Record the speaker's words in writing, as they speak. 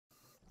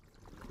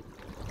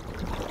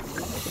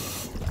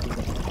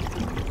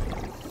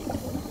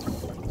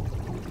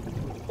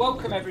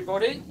Welcome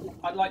everybody.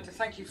 I'd like to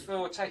thank you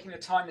for taking the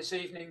time this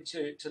evening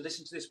to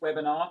listen to this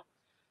webinar.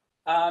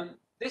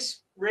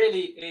 This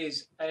really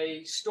is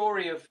a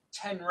story of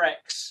 10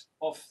 wrecks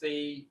off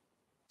the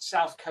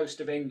south coast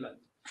of England,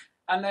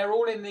 and they're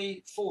all in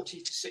the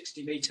 40 to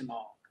 60 metre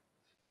mark.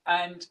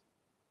 And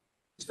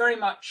it's very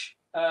much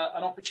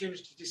an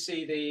opportunity to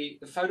see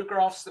the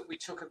photographs that we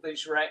took of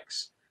these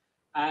wrecks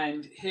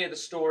and hear the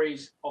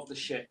stories of the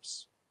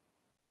ships.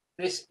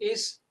 This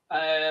is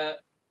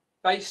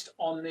based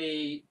on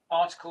the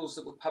articles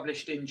that were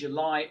published in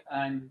July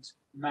and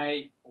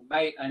May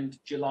and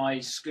July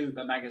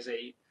SCUBA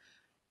magazine.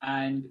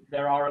 And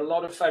there are a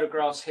lot of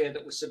photographs here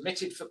that were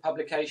submitted for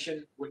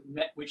publication,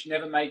 which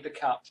never made the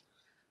cut.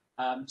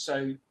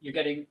 So you're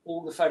getting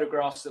all the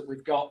photographs that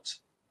we've got,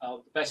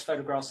 the best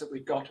photographs that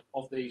we've got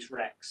of these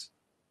wrecks.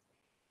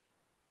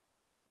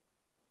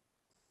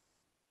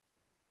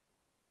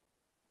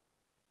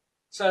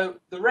 So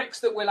the wrecks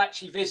that we'll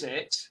actually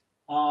visit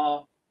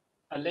are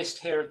a list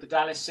here of the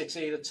Dallas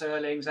City, the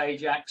Terlings,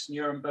 Ajax,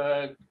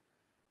 Nurnberg,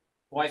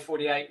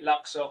 Y48,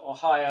 Luxor,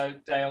 Ohio,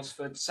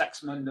 Daylesford,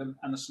 Saxmundham,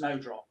 and the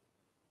Snowdrop.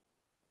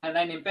 And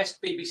then in best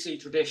BBC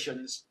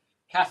traditions,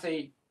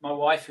 Cathy, my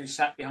wife, who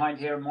sat behind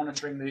here and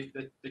monitoring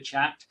the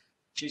chat,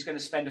 she's going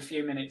to spend a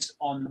few minutes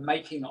on the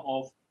making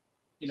of,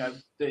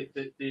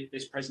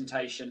 this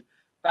presentation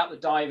about the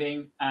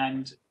diving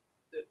and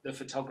the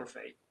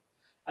photography.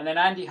 And then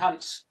Andy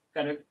Hunt's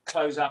going to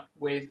close up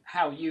with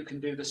how you can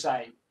do the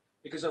same.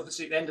 Because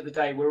obviously at the end of the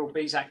day, we're all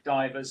BSAC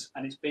divers,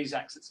 and it's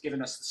BSAC that's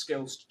given us the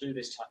skills to do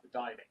this type of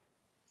diving.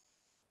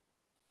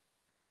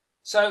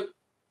 So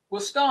we'll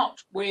start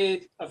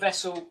with a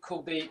vessel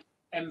called the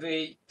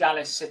MV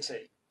Dallas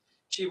City.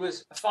 She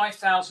was a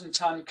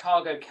 5,000-ton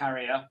cargo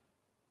carrier,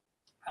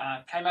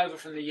 came over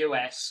from the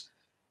US,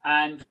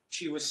 and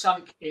she was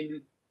sunk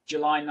in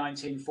July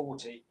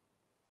 1940.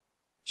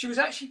 She was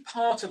actually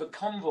part of a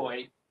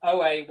convoy,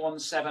 OA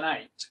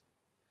 178.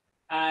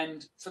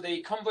 And for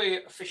the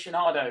convoy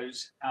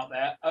aficionados out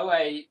there,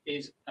 OA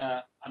is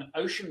an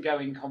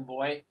ocean-going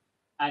convoy,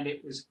 and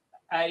it was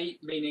A,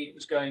 meaning it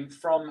was going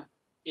from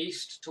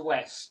east to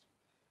west.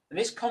 And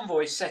this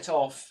convoy set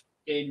off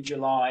in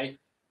July,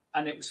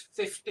 and it was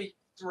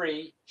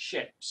 53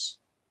 ships.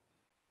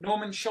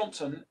 Norman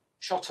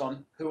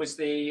Shotton, who was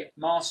the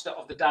master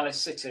of the Dallas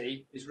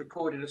City, is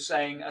recorded of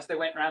saying, as they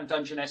went round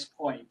Dungeness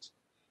Point,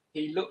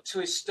 he looked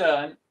to his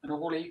stern, and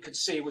all he could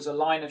see was a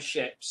line of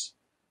ships.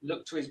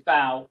 Looked to his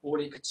bow, all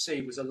he could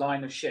see was a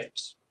line of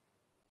ships.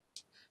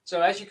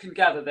 So as you can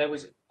gather, there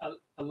was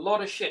a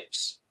lot of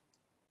ships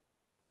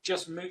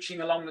just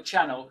mooching along the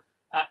channel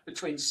at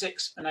between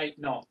 6 and 8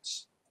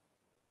 knots.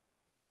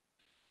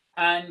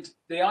 And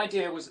the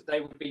idea was that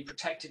they would be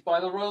protected by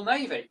the Royal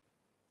Navy.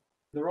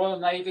 The Royal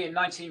Navy in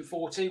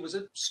 1940 was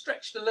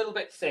stretched a little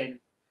bit thin.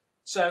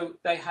 So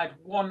they had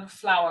one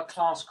Flower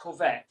class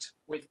corvette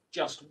with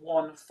just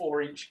one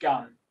 4-inch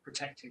gun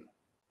protecting them.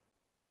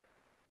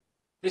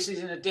 This is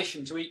in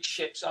addition to each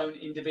ship's own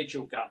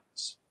individual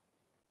guns.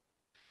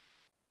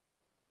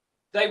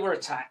 They were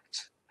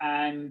attacked,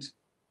 and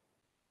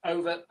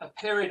over a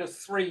period of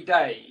 3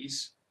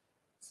 days,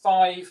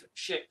 5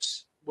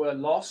 ships were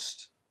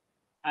lost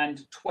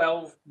and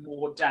 12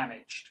 more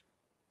damaged.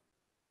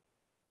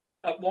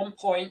 At one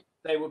point,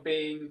 they were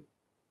being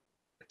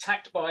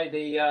attacked by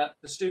the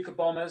Stuka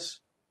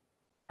bombers,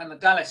 and the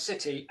Dallas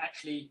City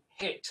actually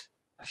hit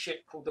a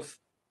ship called the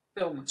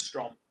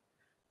Filmstrom.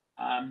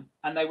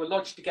 And they were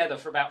lodged together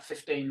for about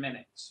 15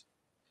 minutes.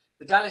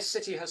 The Dallas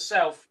City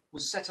herself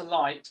was set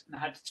alight and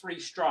had 3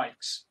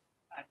 strikes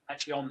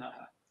actually on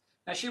her.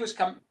 Now she was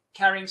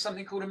carrying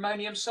something called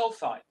ammonium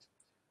sulfide,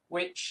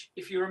 which,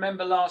 if you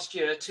remember last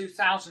year,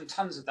 2,000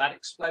 tons of that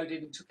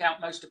exploded and took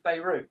out most of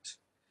Beirut.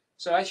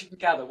 So as you can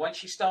gather, once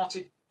she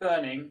started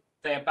burning,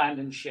 they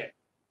abandoned ship.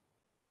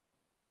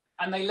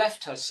 And they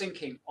left her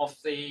sinking off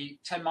the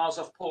 10 miles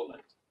off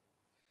Portland.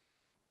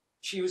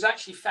 She was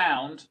actually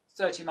found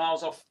 30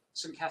 miles off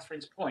St.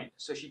 Catherine's Point,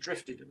 so she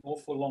drifted an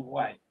awful long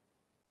way.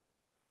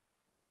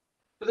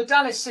 For the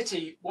Dallas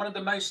City, one of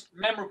the most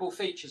memorable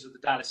features of the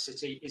Dallas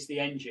City is the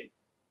engine.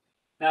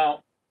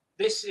 Now,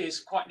 this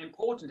is quite an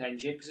important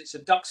engine because it's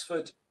a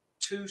Duxford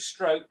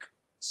 2-stroke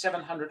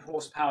 700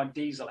 horsepower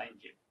diesel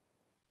engine.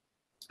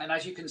 And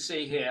as you can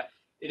see here,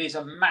 it is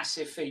a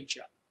massive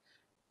feature.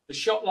 The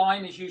shot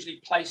line is usually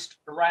placed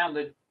around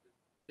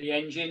the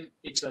engine.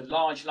 It's a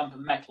large lump of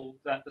metal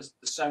that the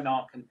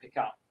sonar can pick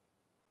up.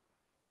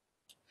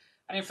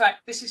 And in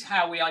fact, this is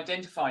how we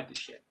identified the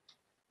ship.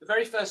 The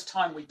very first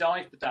time we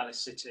dived the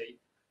Dallas City,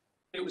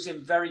 it was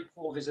in very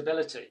poor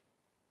visibility.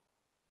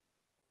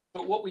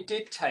 But what we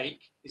did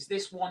take is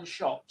this one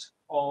shot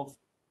of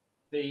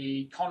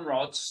the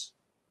conrods,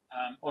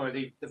 or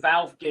the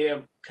valve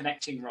gear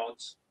connecting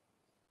rods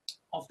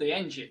of the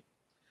engine.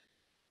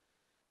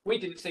 We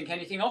didn't think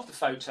anything of the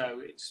photo.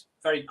 It's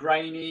very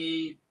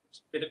grainy,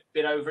 it's a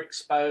bit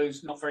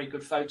overexposed, not very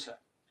good photo.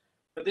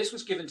 But this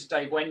was given to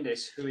Dave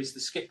Wendis, who is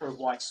the skipper of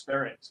White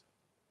Spirit.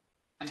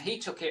 And he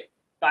took it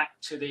back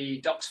to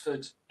the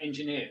Duxford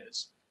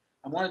engineers.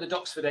 And one of the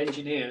Doxford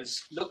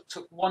engineers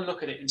took one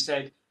look at it and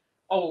said,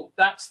 "Oh,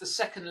 that's the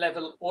second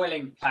level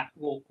oiling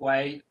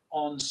walkway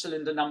on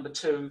cylinder number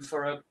 2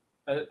 for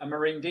a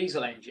marine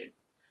diesel engine,"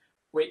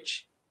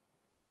 which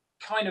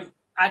kind of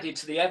added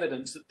to the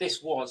evidence that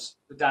this was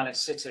the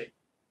Dalles City.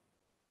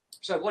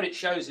 So what it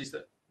shows is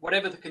that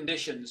whatever the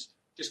conditions,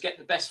 just get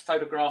the best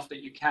photograph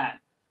that you can,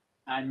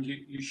 and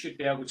you should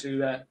be able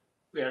to,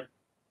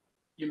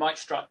 you might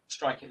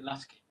strike it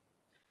lucky.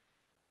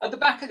 At the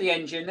back of the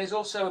engine, there's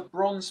also a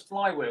bronze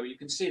flywheel. You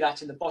can see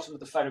that in the bottom of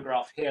the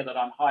photograph here that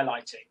I'm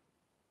highlighting.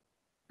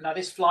 Now,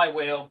 this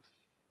flywheel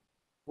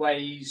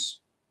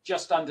weighs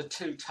just under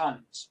 2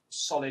 tons,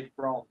 solid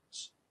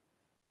bronze.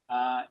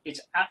 It's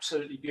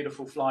absolutely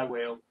beautiful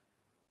flywheel.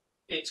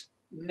 It's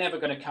never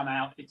going to come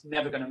out. It's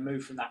never going to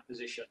move from that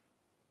position.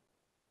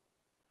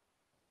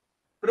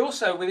 But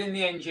also within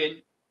the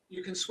engine,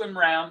 you can swim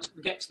around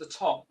and get to the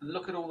top and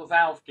look at all the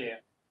valve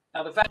gear.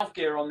 Now, the valve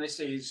gear on this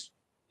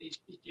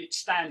it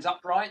stands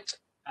upright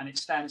and it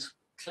stands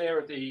clear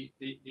of the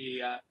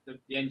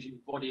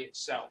engine body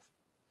itself.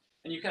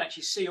 And you can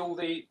actually see all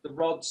the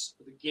rods,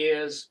 the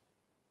gears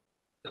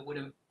that would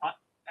have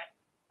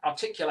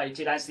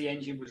articulated as the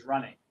engine was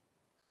running.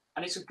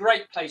 And it's a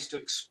great place to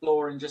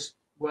explore and just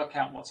work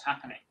out what's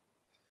happening.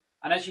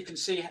 And as you can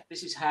see,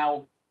 this is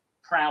how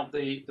proud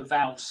the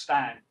valves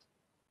stand.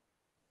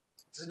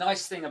 It's a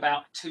nice thing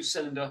about a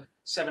 2-cylinder,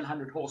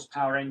 700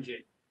 horsepower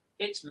engine.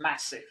 It's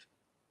massive.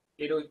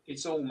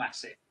 It's all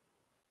massive.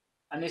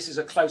 And this is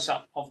a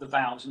close-up of the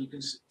valves, and you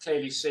can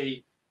clearly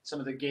see some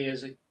of the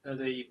gears,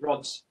 the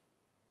rods,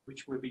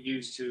 which will be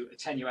used to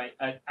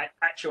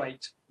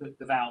actuate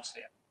the valves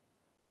here.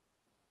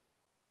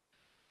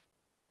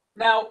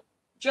 Now,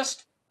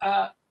 just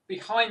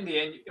behind the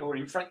engine, or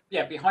in front,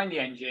 behind the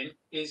engine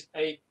is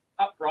a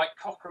upright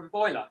Cochrane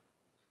boiler.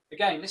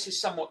 Again, this is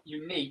somewhat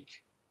unique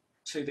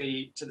to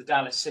the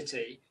Dalles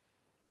City,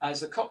 as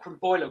the Cochrane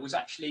boiler was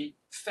actually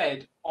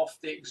fed off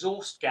the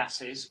exhaust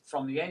gases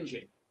from the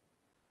engine.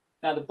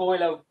 Now, the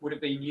boiler would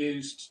have been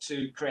used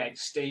to create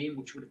steam,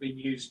 which would have been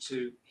used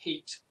to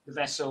heat the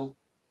vessel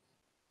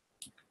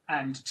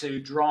and to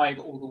drive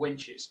all the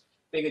winches.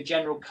 Being a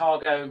general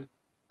cargo,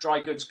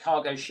 dry goods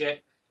cargo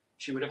ship,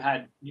 she would have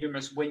had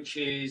numerous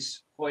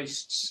winches,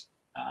 hoists,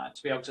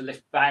 to be able to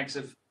lift bags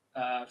of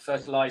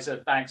fertilizer,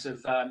 bags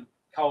of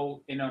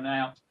coal in and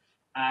out,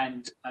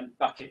 and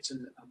buckets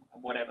and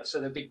whatever. So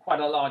there'd be quite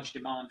a large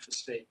demand for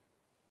steam.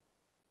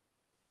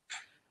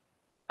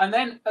 And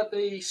then at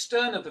the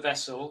stern of the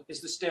vessel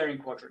is the steering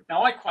quadrant.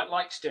 Now, I quite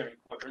like steering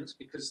quadrants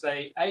because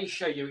they, A,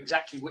 show you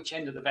exactly which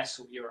end of the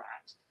vessel you're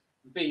at,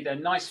 B, they're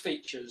nice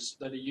features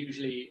that are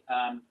usually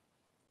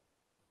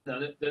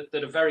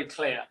that are very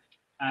clear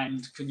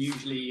and can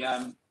usually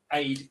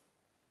aid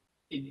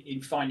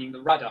in finding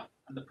the rudder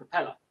and the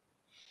propeller.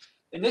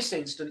 In this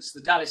instance,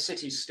 the Dalles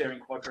City's steering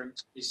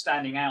quadrant is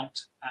standing out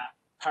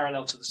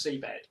parallel to the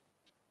seabed.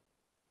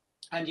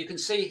 And you can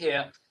see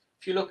here,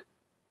 if you look,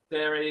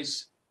 there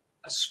is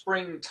a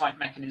spring type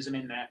mechanism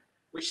in there,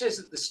 which says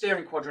that the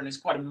steering quadrant is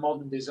quite a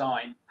modern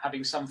design,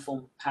 having some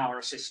form of power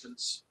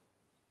assistance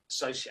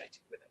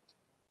associated with it.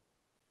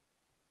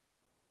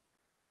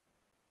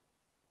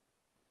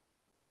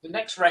 The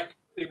next wreck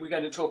we're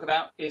going to talk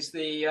about is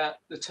the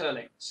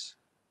Terlings.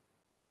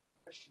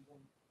 Questions on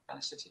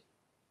Dalles City?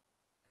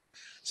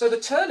 So the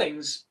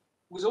Terlings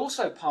was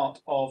also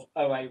part of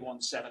OA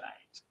 178,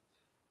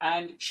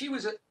 and she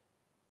was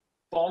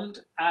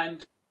bombed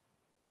and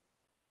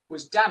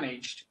was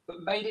damaged,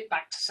 but made it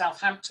back to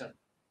Southampton.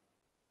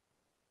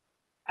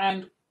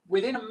 And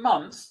within a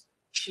month,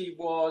 she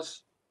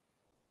was,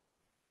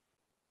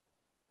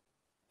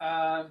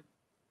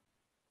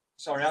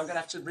 sorry, I'm going to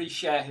have to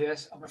reshare here,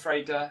 I'm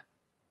afraid.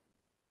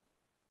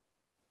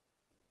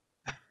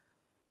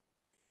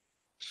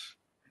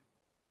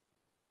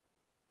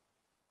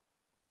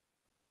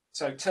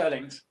 So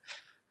Terlings.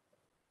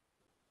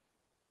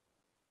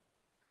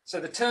 So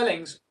the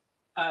Terlings,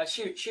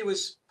 she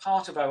was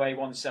part of OA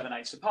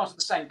 178, so part of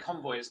the same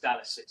convoy as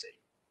Dalles City.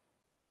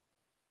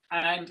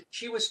 And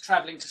she was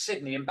travelling to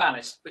Sydney in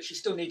ballast, but she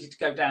still needed to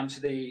go down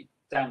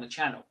the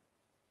channel.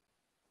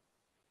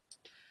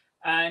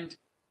 And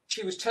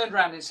she was turned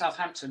around in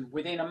Southampton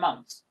within a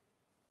month.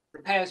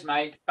 Repairs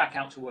made, back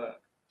out to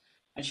work.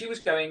 And she was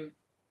going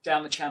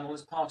down the channel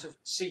as part of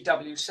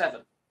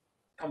CW7,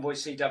 convoy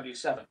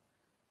CW7.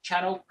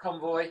 Channel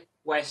Convoy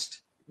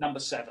West number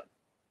 7,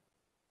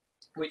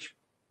 which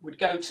would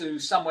go to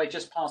somewhere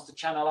just past the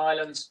Channel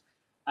Islands,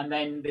 and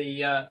then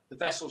the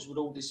vessels would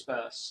all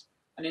disperse.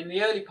 And in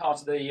the early part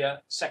of the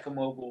Second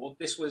World War,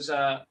 this was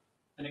an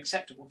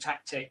acceptable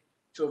tactic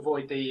to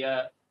avoid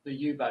the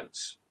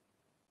U-boats.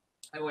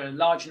 There were a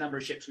large number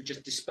of ships would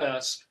just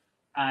disperse,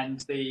 and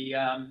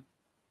the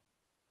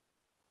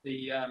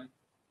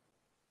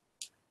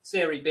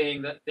theory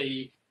being that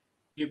the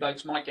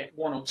U-boats might get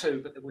 1 or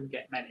 2, but they wouldn't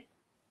get many.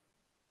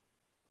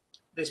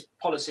 This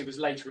policy was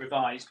later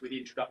revised with the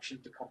introduction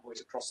of the convoys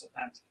across the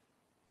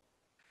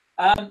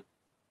Atlantic.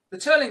 The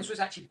Terlings was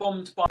actually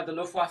bombed by the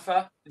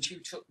Luftwaffe, and she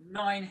took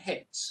 9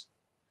 hits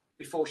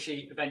before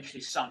she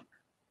eventually sunk.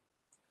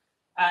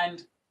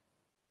 And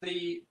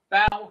the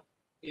bow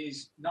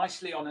is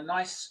nicely on a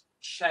nice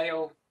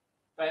shale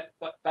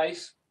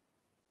base.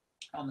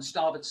 On the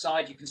starboard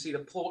side, you can see the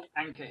port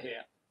anchor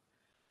here.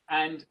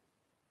 And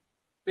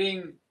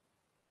being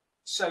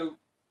so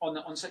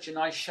on such a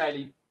nice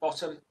shaly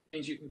bottom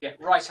means you can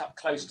get right up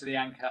close to the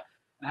anchor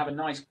and have a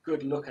nice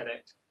good look at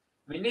it.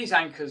 I mean, these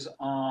anchors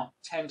are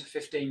 10 to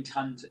 15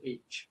 tons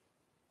each.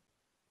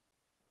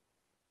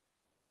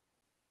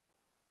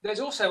 There's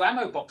also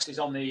ammo boxes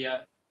on the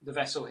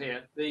vessel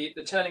here. The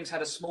Terlings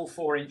had a small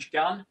 4-inch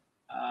gun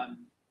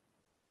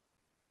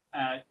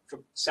for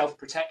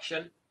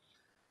self-protection,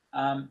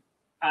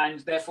 and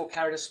therefore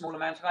carried a small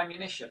amount of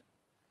ammunition.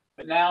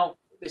 But now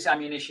this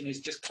ammunition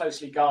is just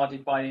closely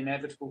guarded by the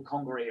inevitable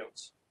conger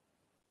eels.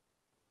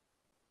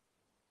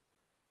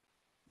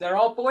 There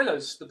are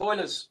boilers. The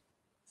boilers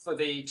for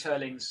the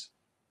Terlings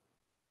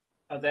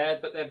are there,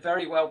 but they're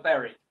very well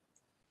buried.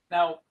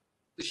 Now,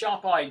 the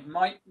sharp-eyed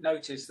might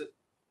notice that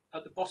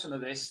at the bottom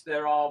of this,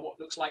 there are what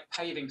looks like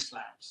paving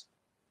slabs.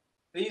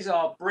 These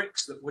are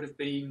bricks that would have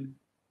been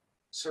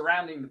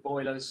surrounding the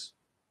boilers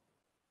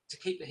to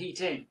keep the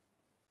heat in.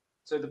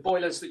 So the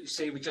boilers that you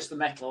see with just the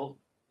metal,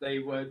 they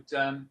would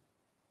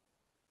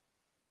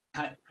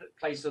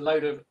place a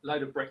load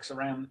of bricks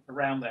around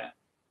there.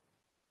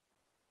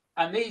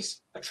 And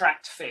these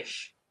attract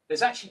fish.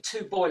 There's actually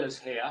 2 boilers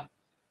here,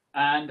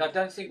 and I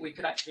don't think we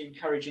could actually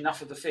encourage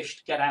enough of the fish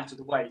to get out of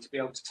the way to be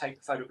able to take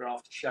the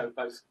photograph to show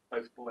both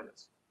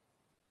boilers.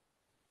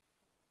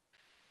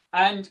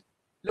 And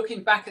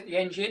looking back at the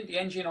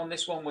engine on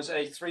this one was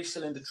a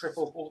 3-cylinder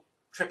triple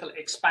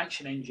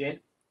expansion engine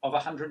of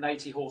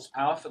 180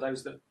 horsepower, for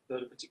those that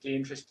are particularly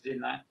interested in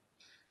that.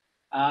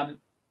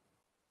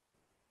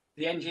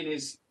 The engine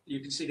is, you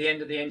can see the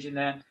end of the engine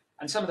there,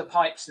 and some of the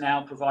pipes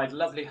now provide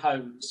lovely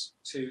homes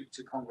to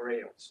conger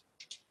eels.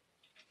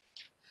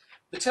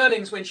 The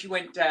Terlings, when she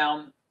went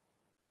down,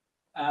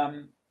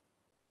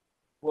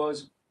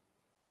 lost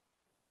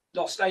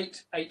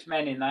eight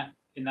men in that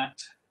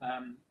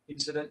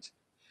incident.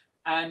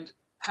 And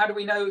how do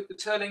we know the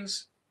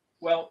Terlings?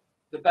 Well,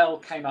 the bell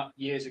came up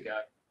years ago.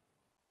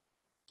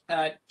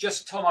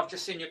 Tom, I've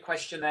just seen your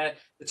question there.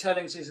 The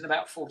Terlings is in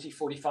about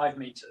 40-45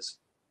 meters.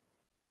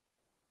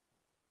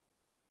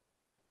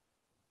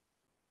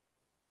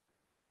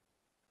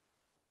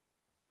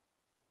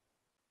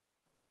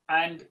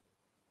 And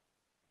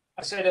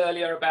I said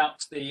earlier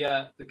about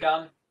the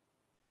gun.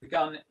 The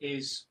gun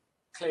is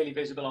clearly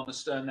visible on the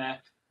stern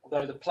there,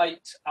 although the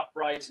plate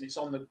upright and it's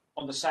on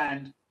the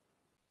sand,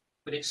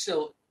 but it's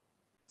still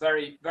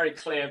very, very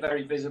clear,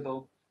 very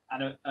visible,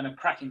 and a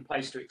cracking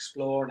place to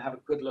explore and have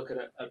a good look at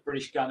a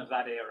British gun of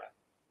that era.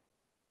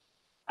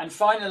 And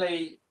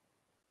finally,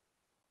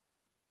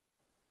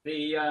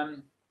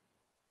 the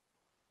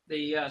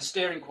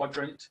steering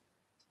quadrant.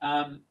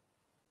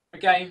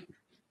 Again,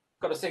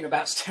 got a thing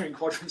about steering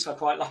quadrants. I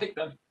quite like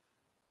them.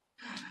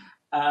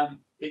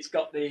 It's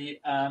got the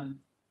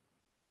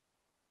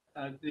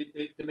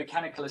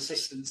mechanical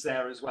assistance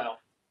there as well.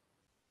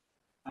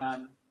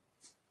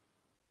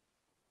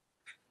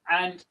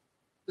 And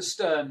the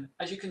stern,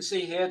 as you can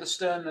see here, the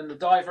stern and the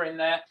diver in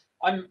there.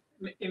 I'm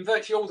in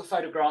virtually all the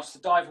photographs. The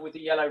diver with the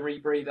yellow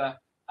rebreather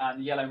and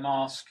the yellow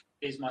mask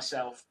is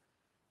myself.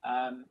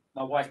 My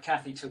wife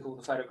Cathy took all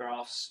the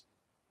photographs,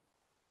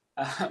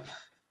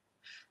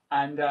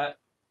 and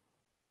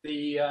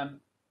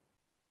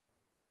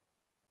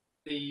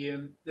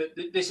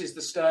this is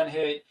the stern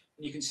here.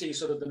 You can see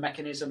sort of the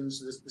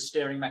mechanisms, the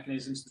steering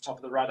mechanisms, the top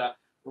of the rudder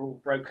were all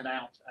broken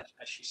out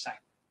as she sank.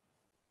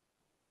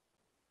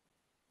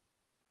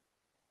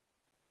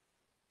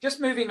 Just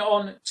moving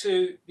on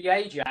to the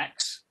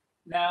Ajax.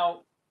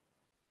 Now,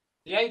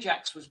 the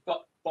Ajax was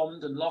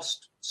bombed and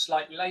lost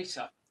slightly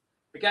later.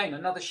 Again,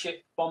 another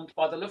ship bombed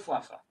by the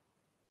Luftwaffe.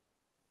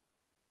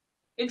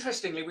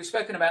 Interestingly, we've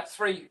spoken about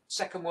 3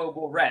 Second World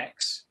War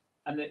wrecks,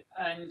 and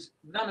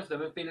none of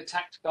them have been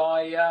attacked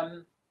by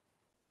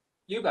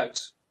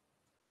U-boats.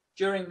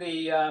 During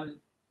the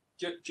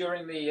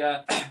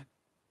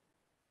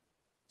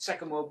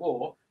Second World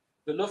War,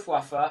 the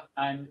Luftwaffe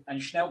and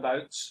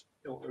Schnellboats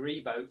or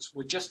E-boats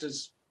were just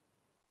as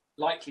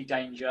likely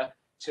danger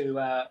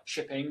to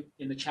shipping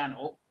in the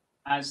Channel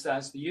as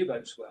the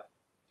U-boats were.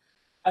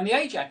 And the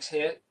Ajax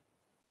here,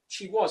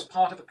 she was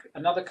part of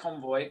another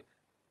convoy,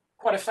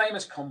 quite a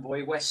famous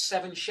convoy where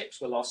 7 ships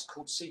were lost,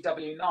 called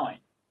CW9.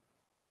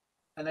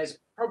 And there's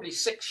probably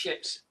 6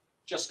 ships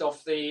just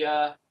off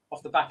the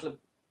Battle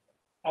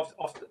of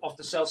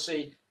the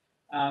Selsey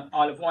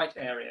Isle of Wight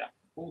area,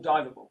 all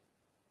diveable.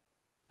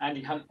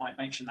 Andy Hunt might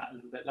mention that a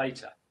little bit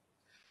later.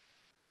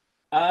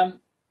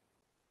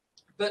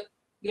 But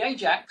the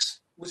Ajax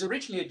was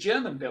originally a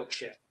German-built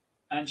ship,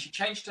 and she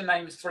changed her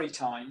name 3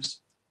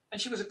 times, and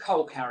she was a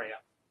coal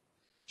carrier.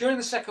 During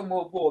the Second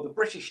World War, the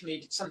British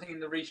needed something in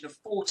the region of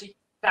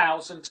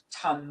 40,000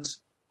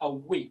 tons a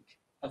week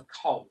of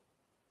coal.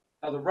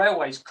 Now, the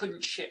railways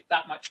couldn't ship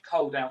that much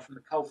coal down from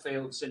the coal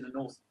fields in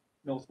the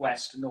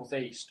northwest and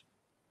northeast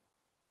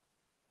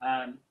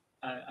and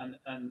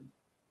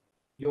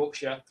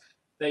Yorkshire.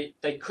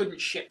 they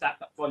couldn't ship that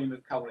volume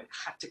of coal. It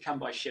had to come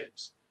by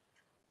ships.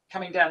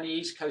 Coming down the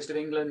east coast of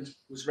England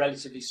was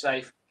relatively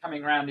safe.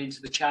 Coming round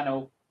into the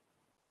Channel,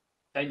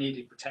 they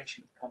needed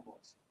protection of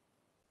convoys.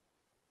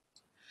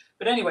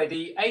 But anyway,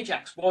 the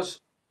Ajax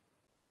was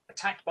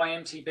attacked by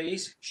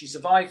MTBs. She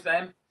survived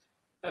them,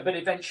 but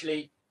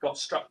eventually got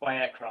struck by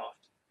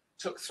aircraft.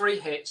 Took 3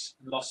 hits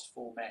and lost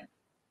 4 men.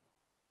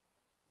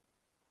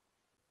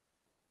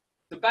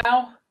 The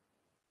bow,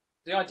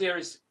 the idea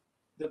is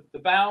the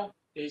bow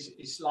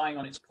is lying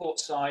on its port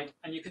side,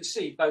 and you can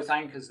see both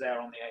anchors there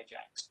on the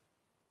Ajax.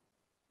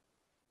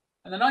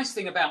 And the nice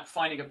thing about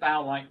finding a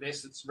bow like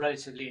this that's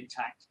relatively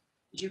intact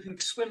is you can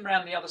swim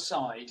around the other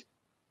side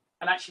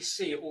and actually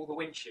see all the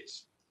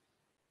winches.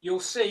 You'll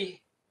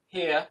see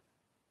here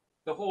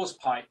the hawse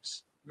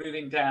pipes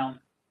moving down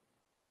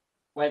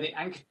where the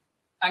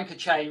anchor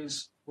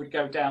chains would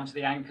go down to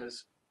the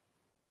anchors.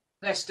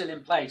 They're still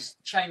in place.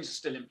 The chains are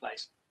still in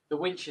place. The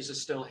winches are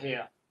still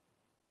here.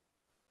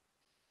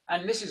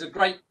 And this is a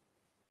great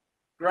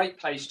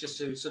place just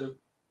to sort of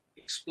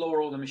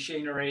explore all the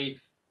machinery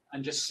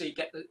and just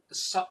get the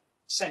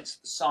sense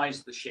of the size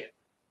of the ship.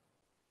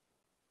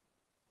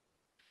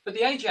 But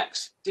the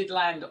Ajax did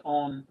land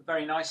on a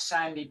very nice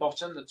sandy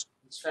bottom that's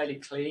fairly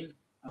clean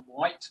and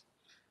white.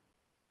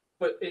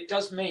 But it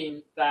does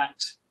mean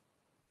that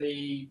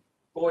the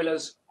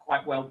boilers are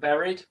quite well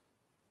buried.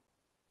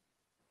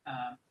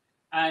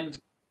 And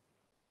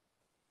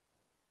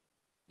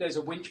there's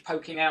a winch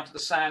poking out of the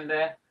sand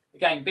there.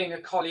 Again, being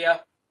a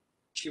collier,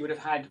 she would have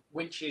had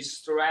winches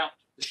throughout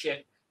the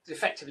ship.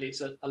 Effectively,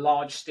 it's a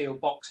large steel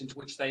box into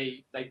which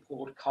they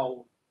poured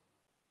coal.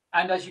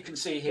 And as you can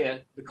see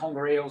here, the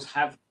conger eels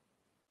have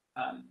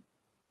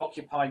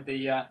occupied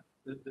the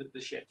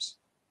ships.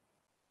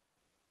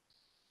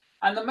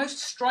 And the most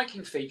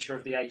striking feature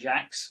of the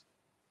Ajax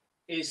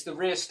is the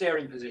rear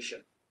steering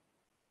position,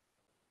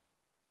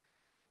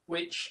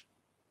 which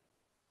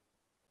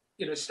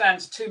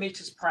stands 2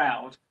 meters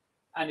proud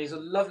and is a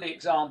lovely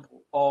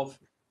example of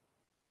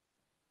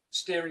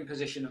steering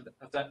position of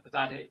that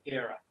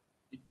era.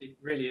 It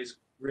really is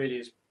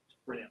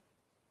brilliant.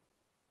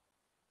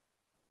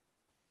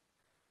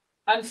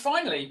 And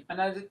finally,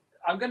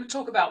 I'm going to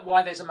talk about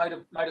why there's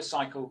a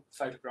motorcycle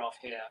photograph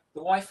here,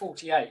 the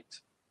Y-48.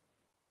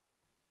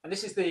 And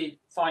this is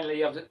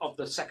finally of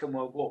the Second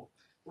World War.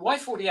 The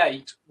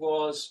Y-48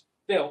 was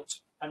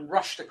built and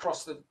rushed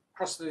across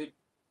the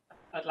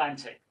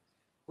Atlantic.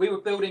 We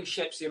were building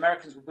ships, the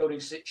Americans were building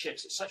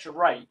ships at such a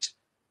rate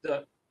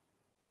that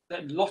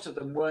a lot of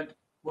them weren't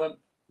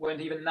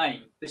even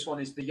named. This one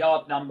is the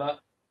yard number,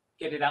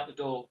 get it out the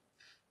door.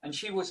 And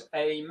she was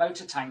a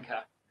motor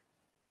tanker.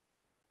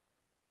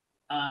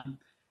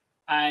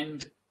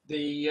 And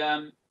the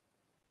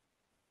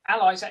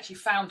Allies actually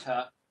found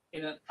her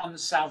in an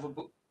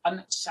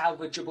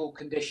unsalvageable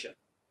condition.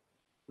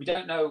 We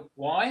don't know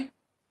why,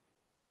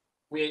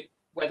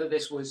 whether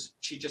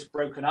she'd just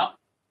broken up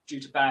due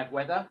to bad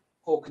weather,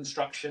 poor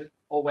construction,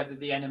 or whether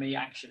the enemy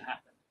action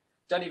happened.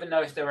 Don't even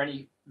know if there were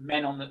any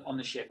men on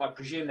the ship. I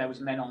presume there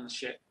was men on the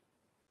ship.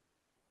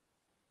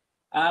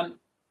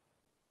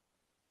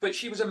 But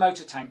she was a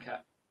motor tanker,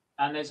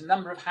 and there's a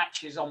number of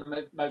hatches on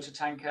the motor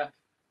tanker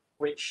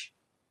which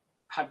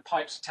had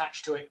pipes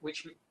attached to it,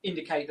 which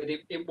indicate that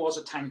it was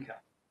a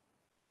tanker.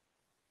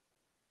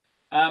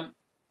 How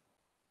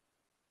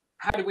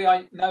do we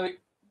know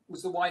it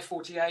was the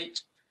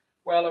Y-48?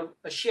 Well,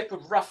 a ship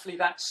of roughly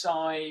that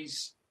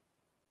size,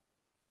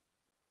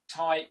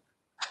 type,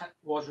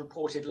 was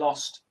reported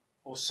lost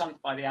or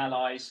sunk by the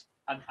Allies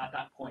at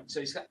that point. So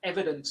it's got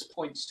evidence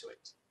points to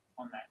it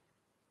on that.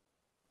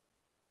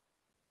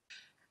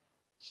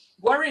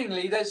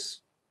 Worryingly,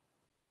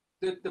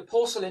 the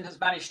porcelain has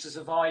managed to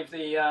survive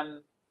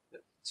the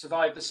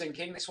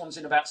sinking. This one's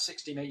in about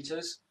 60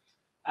 meters,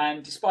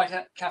 and despite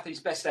Cathy's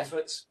best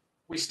efforts,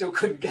 we still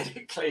couldn't get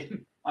it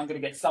clean. I'm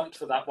going to get thumped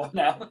for that one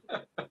now.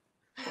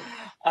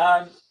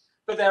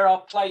 But there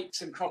are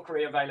plates and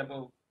crockery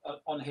available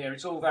on here.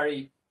 It's a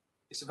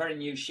very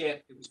new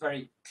ship. It was a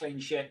very clean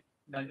ship.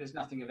 No, there's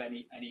nothing of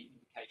any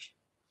indication.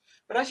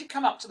 But as you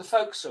come up to the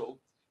forecastle,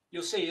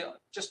 you'll see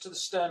just to the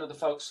stern of the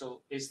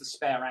forecastle is the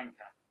spare anchor.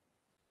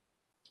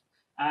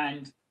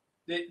 And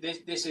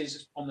this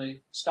is on the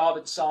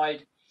starboard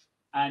side,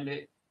 and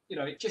it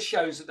just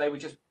shows that they were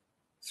just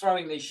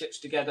throwing these ships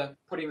together,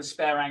 putting the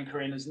spare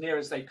anchor in as near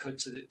as they could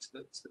to the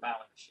bow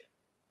of the ship.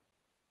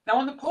 Now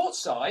on the port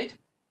side,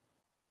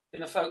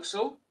 in the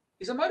forecastle,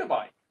 is a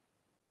motorbike.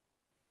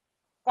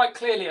 Quite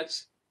clearly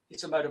it's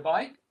a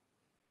motorbike.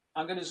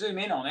 I'm going to zoom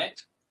in on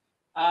it,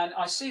 and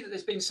I see that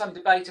there's been some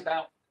debate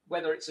about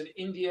whether it's an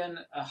Indian,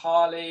 a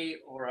Harley,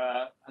 or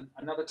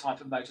another type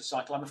of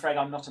motorcycle. I'm afraid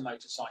I'm not a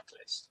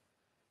motorcyclist,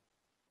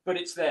 but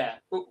it's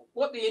there. But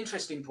what the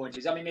interesting point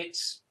is, I mean,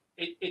 it's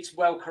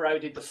well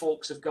corroded, the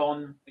forks have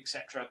gone,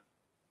 etc.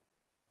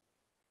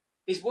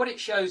 Is what it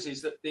shows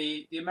is that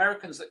the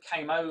Americans that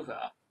came over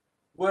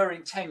were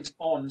intent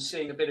on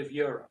seeing a bit of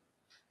Europe.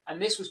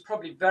 And this was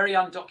probably very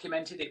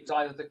undocumented. It was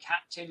either the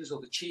captains or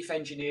the chief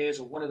engineers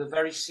or one of the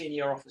very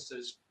senior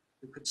officers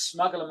who could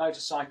smuggle a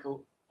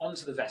motorcycle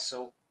onto the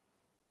vessel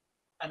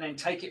and then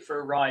take it for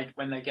a ride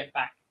when they get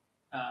back,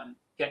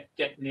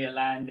 get near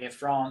land, near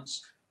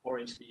France or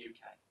into the UK.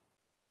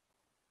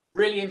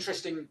 Really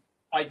interesting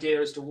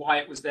idea as to why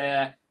it was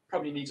there.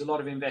 Probably needs a lot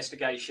of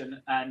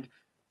investigation, and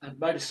a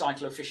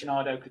motorcycle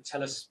aficionado could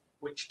tell us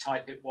which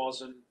type it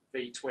was and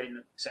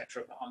V-twin,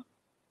 etc. But I'm a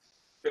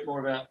bit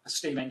more of a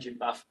steam engine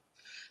buff.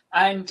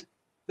 And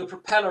the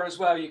propeller as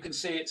well, you can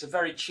see it's a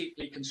very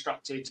cheaply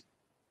constructed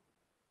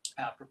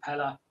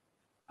propeller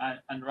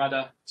and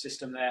rudder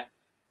system there.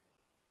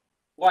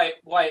 Why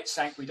it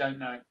sank, we don't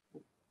know.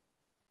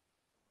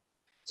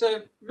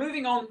 So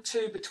moving on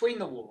to between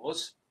the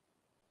wars,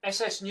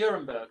 SS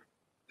Nurnberg,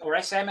 or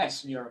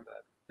SMS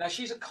Nurnberg. Now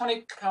she's a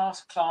Konig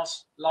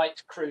class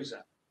light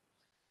cruiser.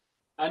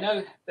 I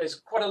know there's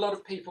quite a lot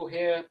of people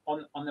here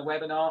on the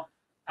webinar,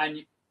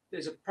 and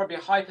there's probably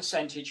a high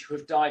percentage who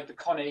have dived the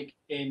Konig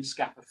in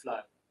Scapa Flow.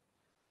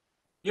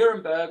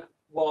 Nuremberg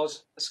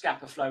was a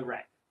Scapa Flow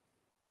wreck.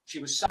 She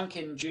was sunk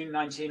in June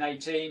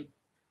 1918,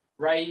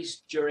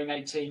 raised during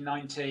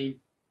 1819,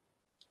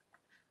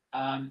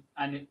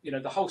 and you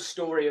know the whole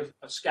story of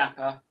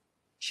Scapa.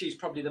 She's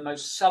probably the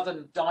most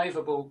southern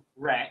diveable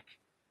wreck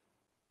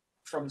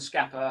from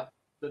Scapa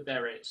that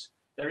there is.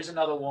 There is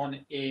another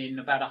one in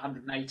about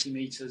 180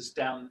 meters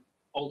down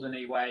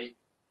Alderney Way,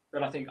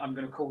 but I think I'm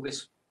going to call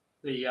this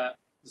the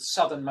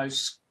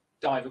southernmost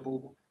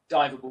diveable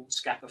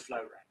Scapa Flow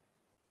wreck.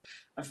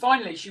 And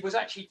finally, she was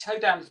actually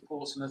towed down to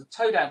Portsmouth,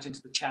 towed out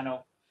into the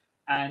Channel,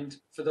 and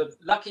for the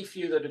lucky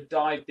few that had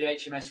dived the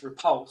HMS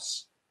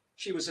Repulse,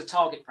 she was a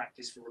target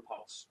practice for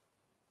Repulse.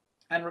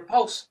 And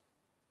Repulse,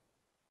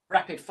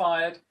 rapid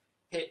fired,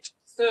 the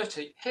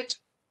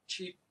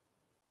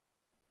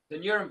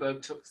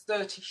Nuremberg took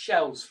 30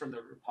 shells from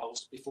the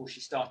Repulse before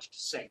she started to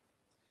sink,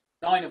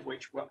 9 of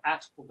which were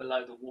at or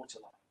below the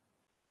waterline.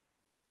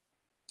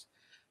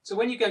 So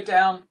when you go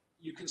down,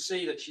 you can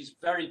see that she's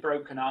very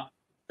broken up,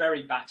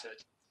 very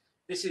battered.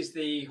 This is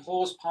the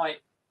hawse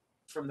pipe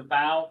from the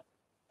bow.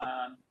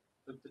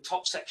 The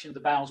top section of the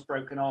bow is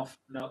broken off,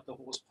 and the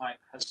hawse pipe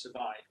has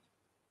survived.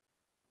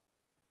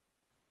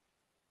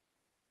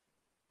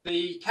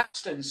 The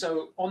capstan,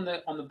 so on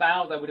the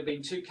bow there would have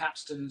been 2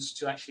 capstans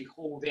to actually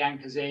haul the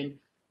anchors in.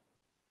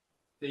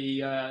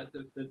 The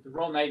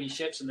Royal Navy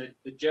ships and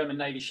the German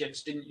Navy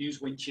ships didn't use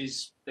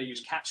winches; they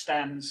used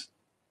capstans,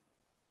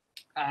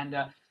 and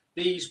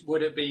these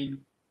would have been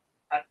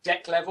at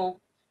deck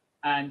level.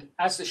 And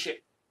as the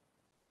ship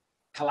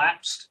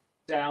collapsed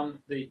down,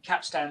 the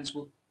capstans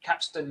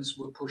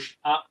were pushed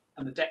up,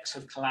 and the decks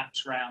have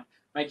collapsed round,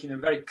 making them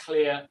a very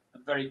clear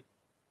and very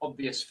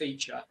obvious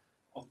feature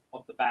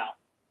of the bow.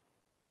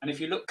 And if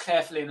you look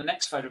carefully in the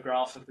next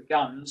photograph of the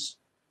guns,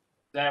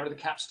 there are the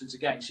capstans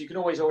again. So you can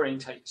always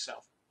orientate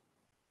yourself.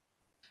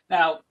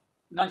 Now,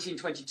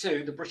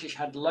 1922, the British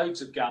had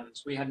loads of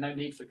guns. We had no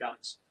need for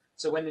guns.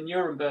 So when the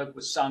Nuremberg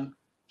was sunk,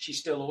 she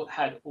still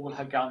had all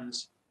her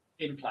guns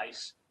in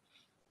place.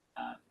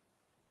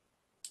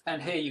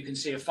 And here you can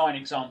see a fine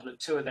example of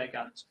 2 of their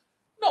guns.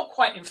 Not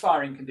quite in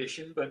firing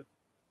condition, but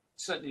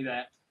certainly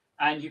there.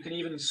 And you can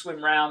even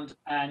swim round,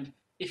 and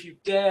if you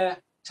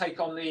dare take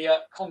on the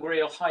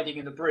congreel hiding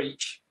in the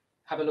breach,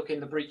 have a look in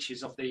the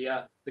breeches of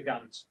the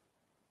guns.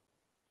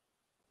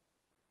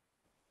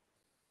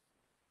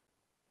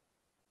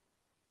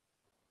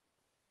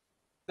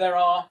 There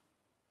are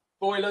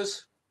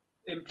boilers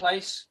in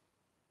place,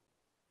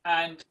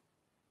 and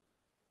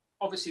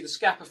obviously the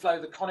Scapa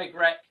Flow, the Konig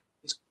wreck,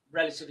 is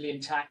relatively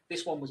intact.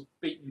 This one was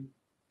beaten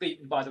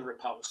by the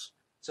Repulse,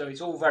 so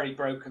it's all very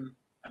broken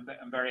and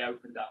very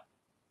opened up.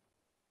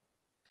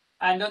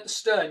 And at the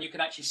stern, you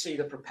can actually see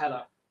the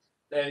propeller.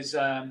 There's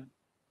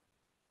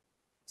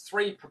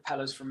 3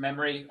 propellers from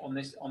memory on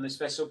this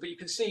vessel, but you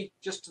can see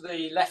just to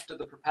the left of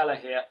the propeller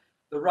here,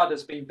 the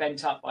rudder's been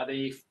bent up by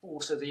the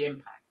force of the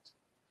impact.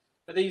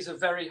 But these are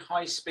very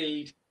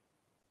high-speed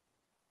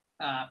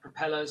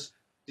propellers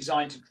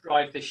designed to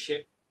drive this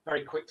ship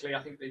very quickly.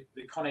 I think the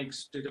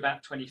Konigs did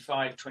about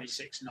 25,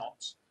 26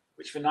 knots,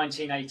 which for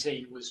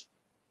 1918 was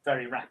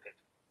very rapid.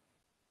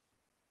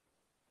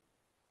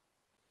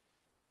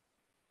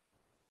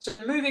 So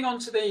moving on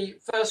to the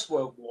First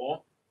World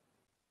War,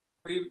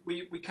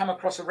 we come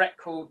across a wreck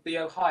called the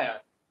Ohio.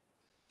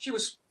 She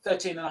was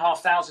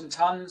 13,500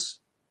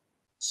 tons,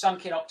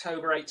 sunk in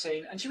October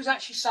 18, and she was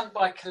actually sunk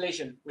by a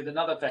collision with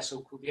another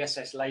vessel called the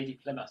SS Lady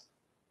Plymouth.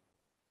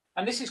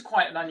 And this is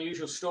quite an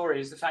unusual story,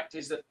 as the fact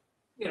is that,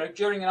 you know,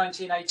 during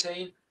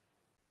 1918,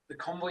 the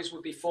convoys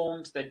would be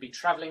formed, they'd be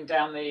travelling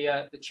down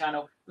the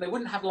channel, and they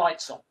wouldn't have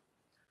lights on.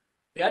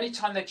 The only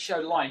time they'd show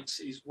lights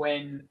is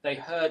when they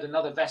heard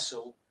another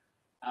vessel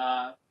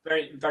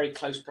very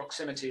close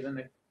proximity. Then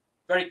they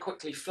very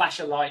quickly flash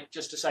a light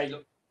just to say,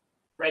 look,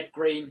 red,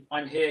 green,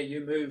 I'm here,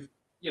 you move,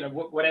 you know,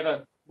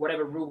 whatever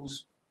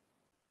rules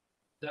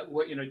that,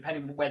 you know,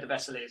 depending on where the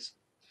vessel is.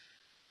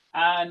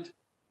 And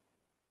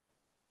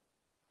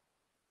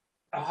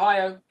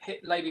Ohio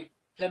hit Lady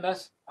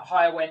Plymouth.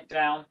 Ohio went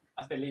down.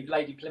 I believe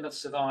Lady Plymouth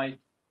survived.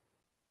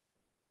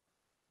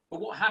 But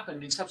what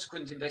happened in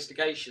subsequent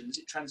investigations,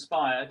 it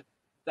transpired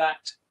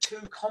that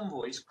two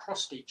convoys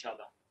crossed each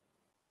other.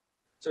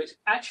 So it's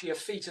actually a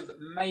feat of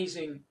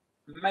amazing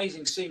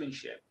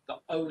seamanship that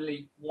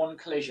only one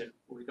collision,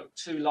 where we've got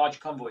two large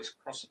convoys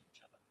crossing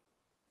each other.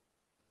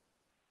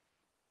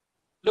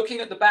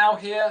 Looking at the bow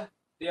here,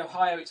 the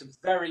Ohio, it's a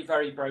very,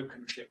 very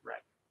broken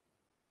shipwreck.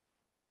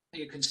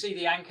 You can see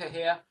the anchor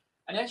here,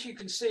 and as you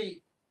can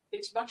see,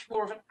 it's much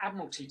more of an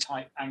Admiralty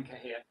type anchor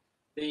here.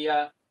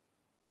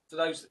 For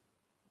those,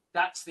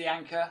 that's the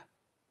anchor,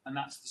 and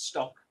that's the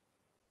stock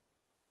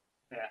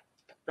there.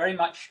 Very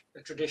much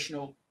a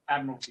traditional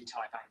Admiralty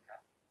type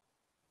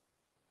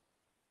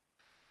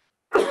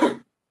anchor.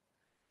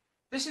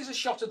 This is a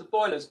shot of the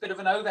boilers, bit of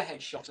an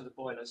overhead shot of the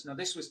boilers. Now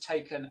this was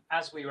taken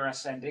as we were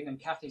ascending, and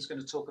Cathy's going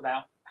to talk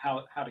about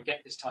how to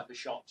get this type of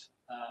shot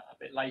a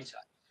bit later.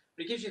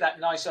 But it gives you that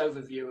nice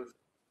overview of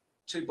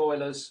two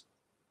boilers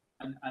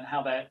and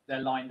how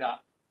they're lined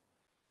up.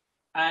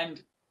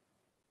 And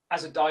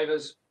as a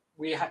divers,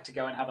 we had to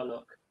go and have a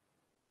look.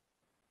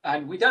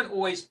 And we don't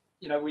always,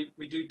 you know,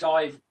 we do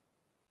dive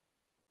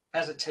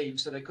as a team,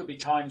 so there could be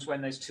times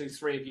when there's 2,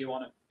 3 of you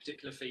on a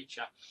particular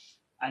feature,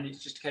 and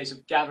it's just a case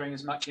of gathering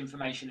as much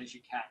information as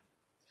you can.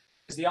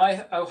 Because the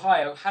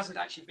Ohio hasn't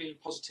actually been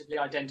positively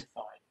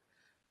identified.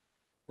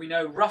 We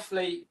know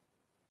roughly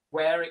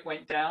where it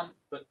went down,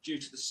 but due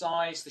to the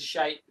size, the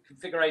shape, the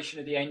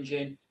configuration of the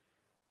engine,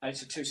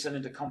 it's a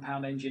 2-cylinder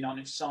compound engine on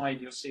its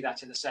side. You'll see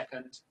that in a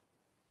second.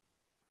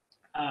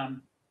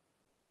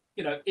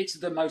 You know, it's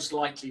the most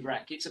likely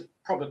wreck. It's a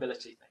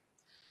probability thing.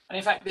 And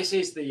in fact, this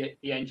is the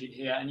engine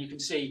here, and you can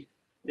see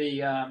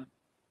the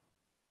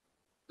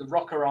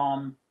rocker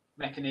arm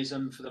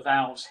mechanism for the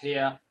valves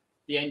here.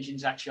 The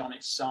engine's actually on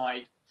its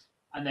side,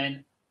 and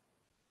then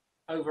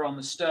over on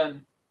the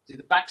stern, to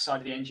the back side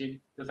of the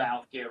engine, the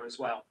valve gear as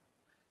well.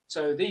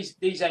 So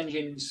these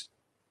engines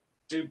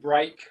do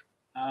break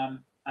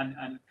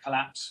and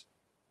collapse.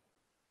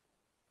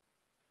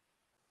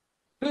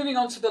 Moving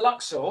on to the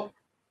Luxor.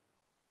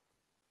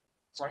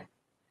 Sorry.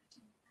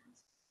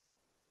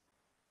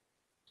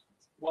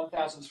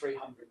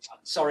 1,300 tons.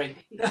 Sorry.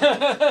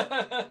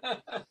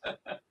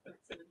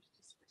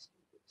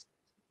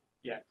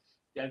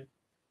 Yeah.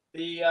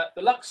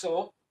 The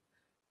Luxor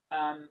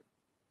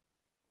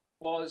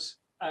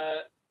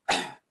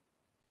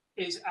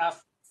is our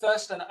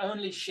first and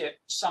only ship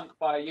sunk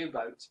by a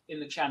U-boat in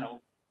the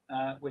Channel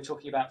we're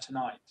talking about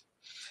tonight.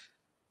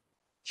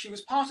 She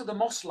was part of the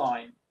Moss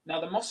Line.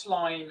 Now, the Moss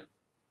Line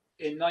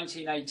in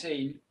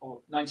 1918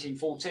 or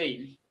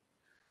 1914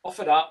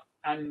 offered up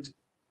and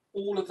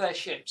all of their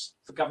ships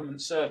for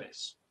government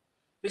service.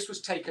 This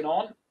was taken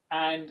on,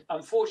 and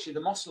unfortunately,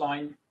 the Moss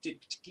Line did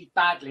particularly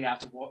badly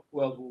out of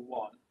World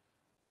War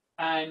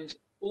I, and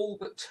all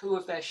but 2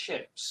 of their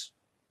ships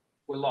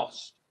were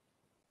lost.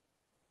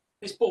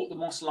 This brought the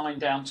Moss Line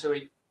down to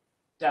a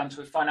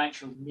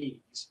financial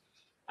knees,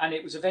 and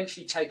it was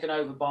eventually taken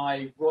over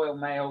by Royal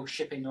Mail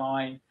Shipping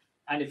Line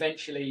and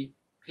eventually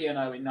P&O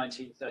in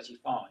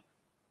 1935.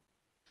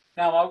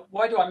 Now,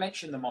 why do I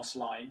mention the Moss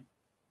Line?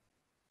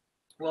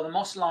 Well, the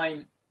Moss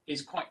Line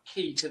is quite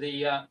key to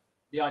the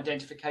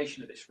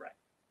identification of this wreck.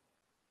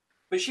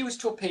 But she was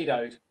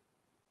torpedoed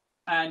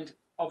and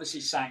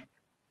obviously sank.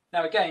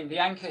 Now, again, the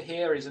anchor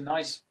here is a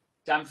nice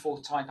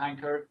Danforth type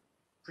anchor,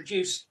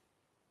 produced.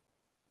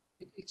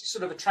 It's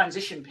sort of a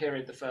transition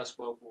period, the First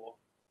World War.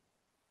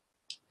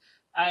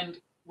 And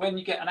when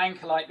you get an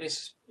anchor like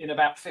this in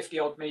about 50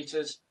 odd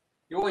meters,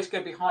 you always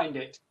go behind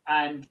it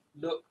and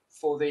look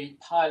for the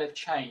pile of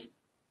chain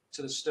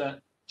to the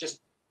stern,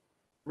 just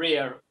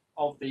rear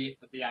of the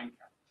anchor.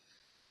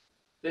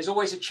 There's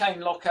always a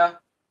chain locker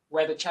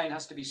where the chain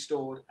has to be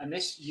stored, and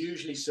this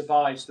usually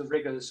survives the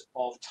rigors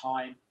of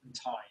time and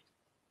tide.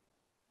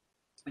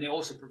 And it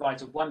also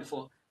provides a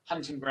wonderful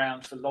hunting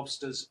ground for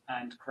lobsters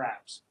and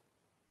crabs.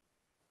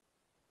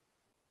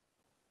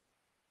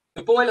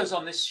 The boilers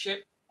on this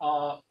ship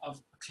are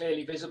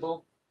clearly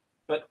visible,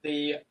 but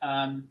the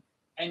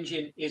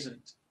engine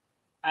isn't.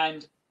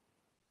 And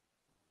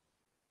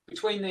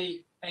between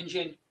the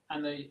engine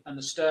and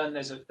the stern,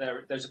 there's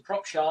a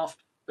prop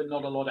shaft, but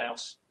not a lot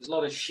else. There's a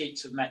lot of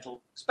sheets of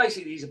metal. It's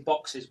basically these are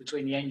boxes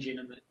between the engine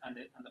and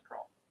the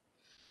prop.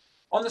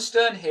 On the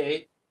stern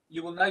here,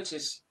 you will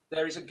notice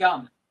there is a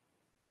gun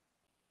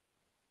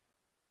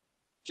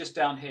just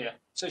down here.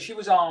 So she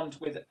was armed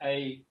with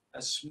a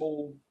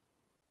small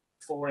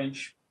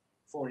 4-inch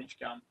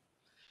gun.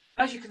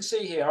 As you can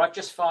see here, I've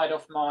just fired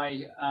off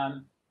my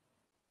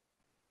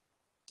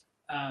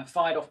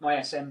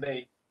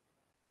SMB,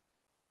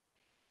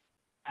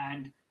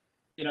 and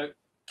you know,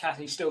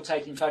 Cathy's still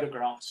taking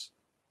photographs.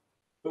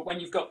 But when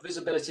you've got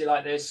visibility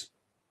like this,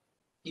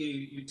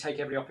 you take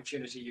every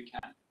opportunity you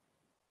can.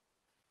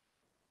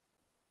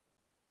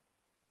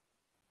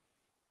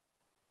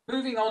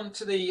 Moving on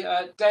to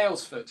the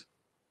Daylesford.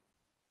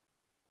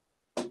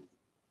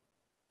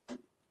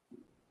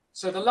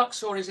 So the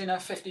Luxor is in her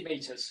 50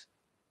 meters,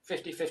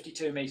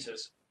 52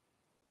 meters.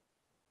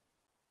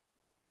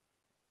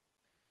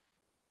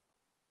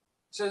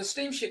 So the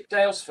steamship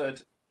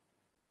Daylesford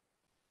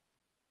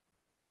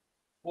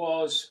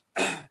was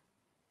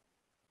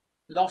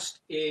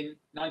lost in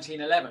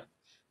 1911.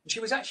 And she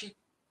was actually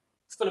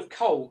full of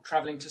coal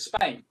travelling to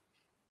Spain.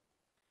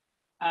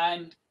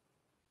 And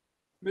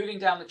moving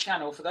down the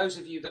channel, for those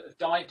of you that have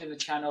dived in the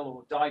channel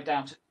or dived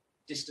out at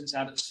distance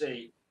out at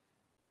sea,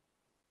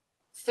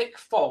 thick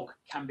fog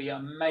can be a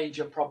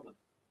major problem.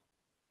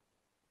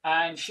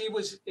 And she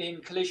was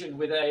in collision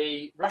with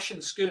a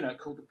Russian schooner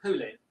called the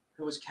Pulin,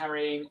 who was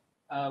carrying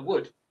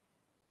wood.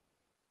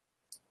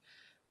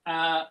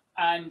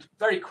 And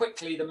very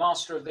quickly, the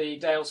master of the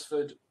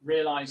Daylesford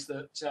realised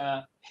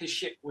that his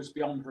ship was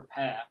beyond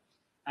repair,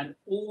 and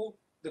all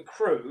the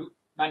crew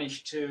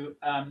managed to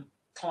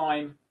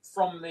climb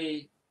from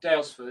the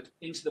Daylesford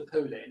into the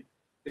Pulin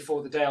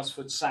before the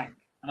Daylesford sank.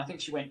 And I think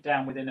she went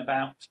down within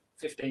about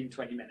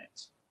 15-20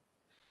 minutes.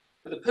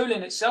 But the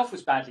Pulin itself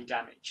was badly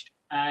damaged,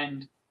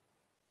 and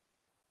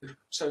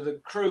so the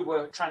crew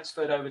were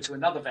transferred over to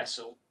another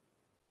vessel.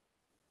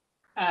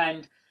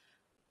 And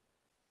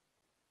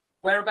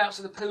whereabouts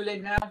are the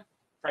Pulin now?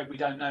 Afraid we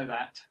don't know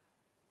that.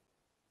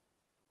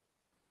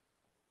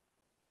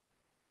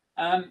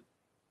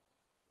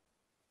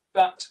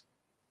 But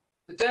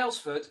the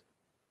Daylesford,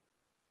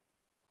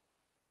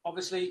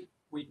 obviously,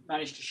 we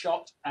managed to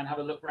shot and have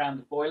a look around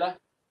the boiler.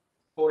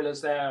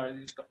 Boilers there, and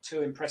it's got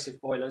two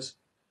impressive boilers.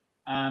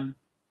 And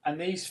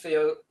these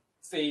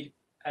feed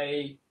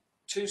a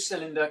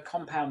two-cylinder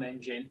compound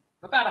engine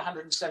of about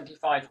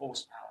 175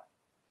 horsepower.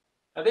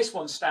 Now this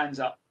one stands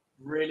up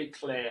really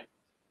clear,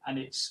 and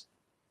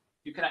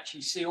you can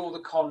actually see all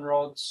the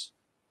conrods.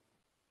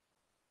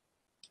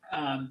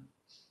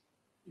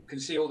 You can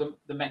see all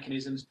the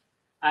mechanisms.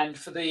 And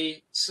for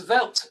the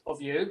svelte of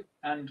you,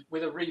 and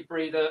with a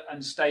rebreather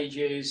and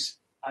stages,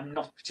 I'm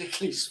not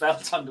particularly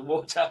svelte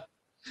underwater.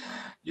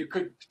 You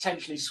could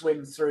potentially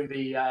swim through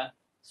the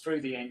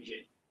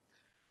engine.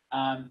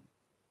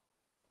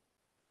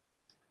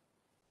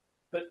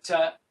 But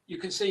you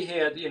can see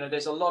here,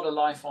 there's a lot of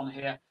life on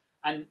here,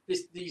 and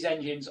these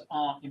engines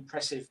are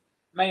impressive.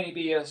 Mainly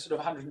be a sort of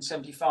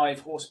 175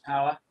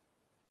 horsepower,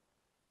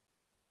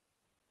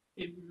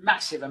 a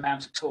massive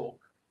amount of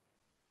torque.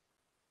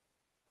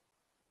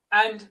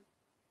 And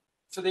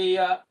for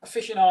the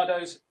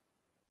aficionados,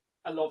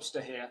 a lobster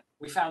here.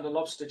 We found a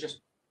lobster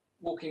just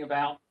walking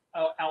about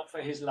out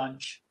for his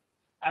lunch,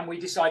 and we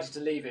decided to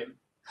leave him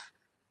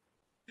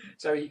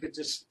so he could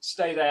just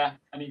stay there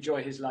and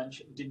enjoy his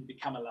lunch. It didn't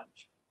become a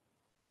lunch.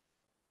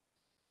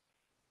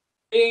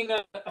 Being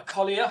a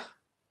collier,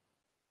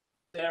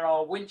 there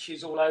are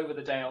winches all over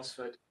the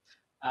Daylesford.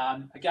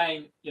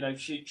 Again,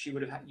 she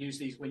would have used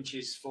these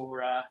winches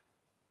for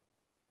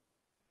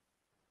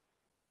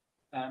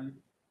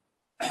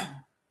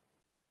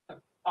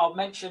I'll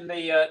mention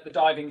the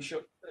diving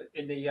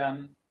in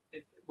the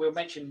we'll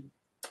mention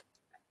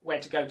where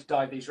to go to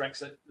dive these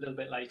wrecks a little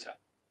bit later.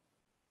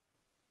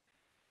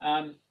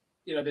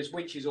 There's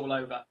winches all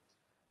over,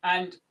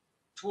 and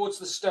towards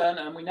the stern,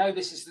 and we know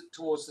this is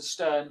towards the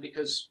stern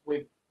because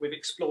we've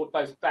explored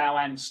both bow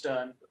and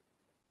stern.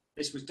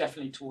 This was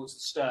definitely towards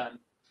the stern.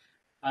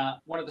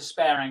 One of the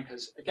spare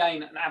anchors,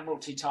 again, an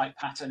Admiralty type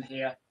pattern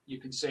here, you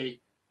can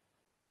see.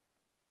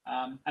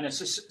 And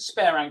it's a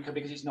spare anchor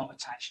because it's not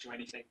attached to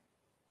anything.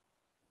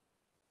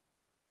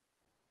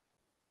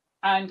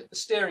 And a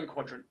steering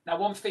quadrant. Now,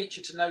 one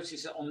feature to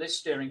notice on this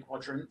steering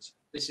quadrant,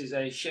 this is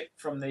a ship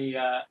from the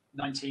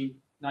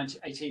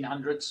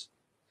 1800s,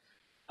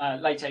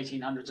 late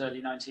 1800s,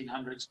 early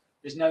 1900s.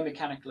 There's no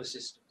mechanical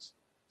assistance.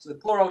 So the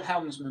poor old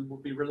helmsman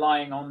would be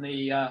relying on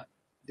the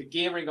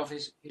gearing of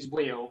his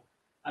wheel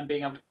and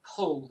being able to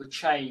pull the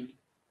chain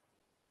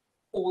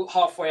all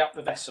halfway up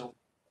the vessel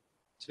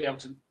to be able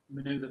to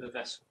maneuver the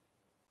vessel.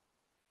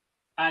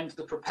 And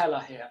the propeller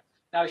here.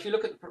 Now, if you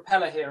look at the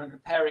propeller here and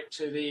compare it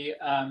to the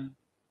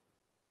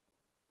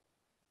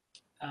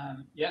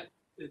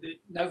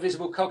no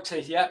visible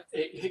cogteeth,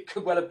 it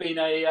could well have been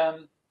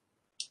a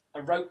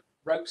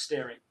rope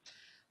steering.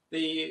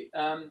 The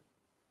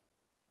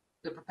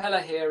propeller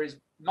here is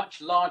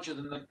much larger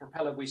than the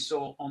propeller we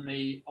saw on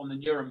the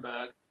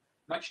Nuremberg,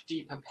 much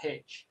deeper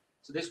pitch.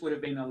 So this would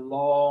have been a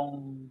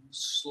long,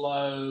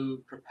 slow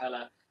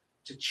propeller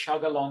to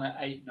chug along at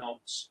 8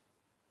 knots.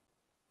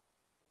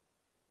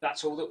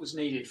 That's all that was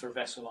needed for a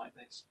vessel like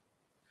this.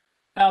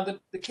 Now,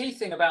 the key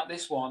thing about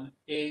this one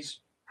is,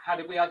 how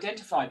did we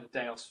identify the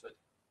Daylesford?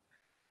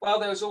 Well,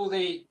 there was all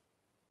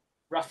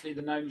roughly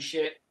the known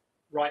ship,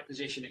 right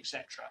position,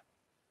 etc.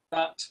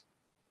 But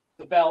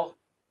the bell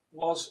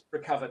was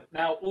recovered.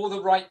 Now, all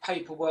the right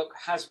paperwork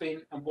has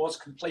been and was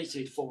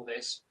completed for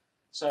this.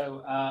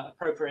 So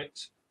appropriate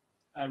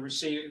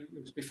receiver,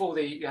 it was before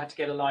you had to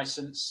get a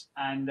license,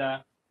 and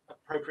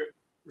appropriate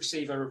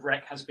receiver of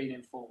wreck has been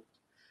informed.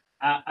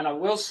 And I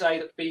will say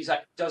that BSAC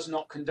does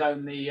not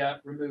condone the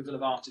removal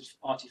of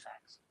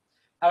artifacts.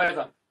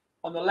 However,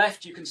 on the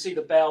left, you can see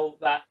the bell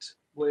that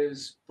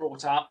was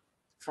brought up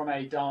from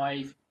a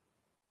dive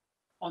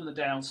on the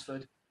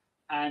Daylesford,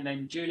 and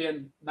then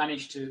Julian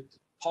managed to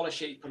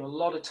polish it. He put a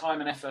lot of time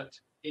and effort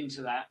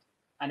into that,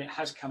 and it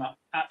has come up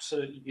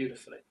absolutely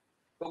beautifully.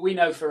 But we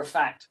know for a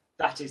fact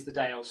that is the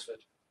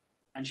Daylesford,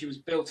 and she was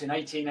built in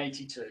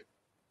 1882.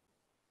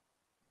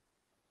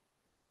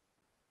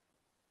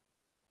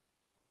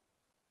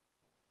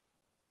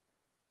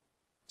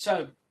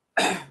 So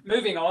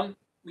moving on,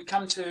 we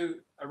come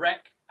to a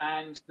wreck,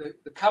 and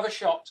the cover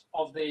shot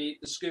of the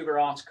SCUBA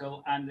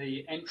article and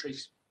the entry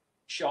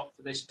shot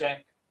for this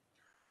deck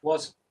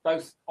was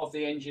both of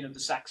the engine of the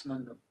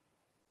Saxmundham.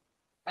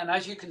 And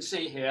as you can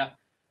see here,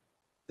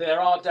 there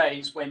are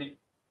days when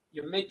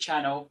you're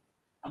mid-channel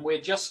and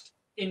we're just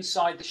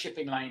inside the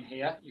shipping lane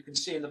here. You can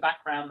see in the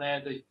background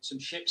there some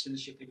ships in the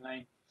shipping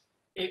lane.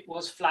 It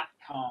was flat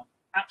calm,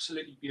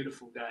 absolutely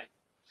beautiful day.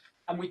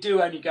 And we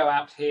do only go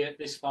out here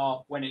this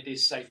far when it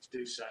is safe to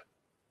do so,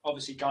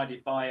 obviously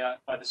guided by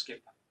the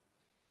skipper.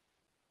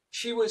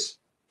 She was,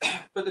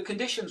 but the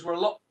conditions were a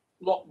lot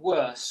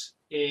worse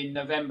in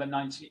November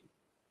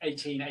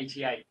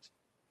 1888.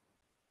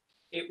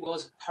 It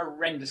was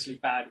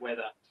horrendously bad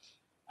weather.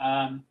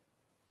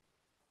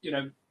 You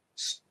know,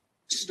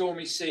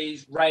 stormy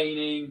seas,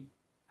 raining,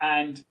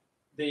 and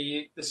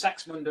the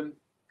Saxmundham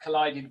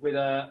collided with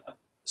a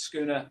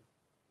schooner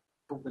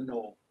called the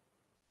Nor.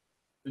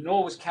 The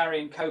Nor was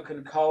carrying coke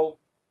and coal.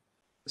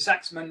 The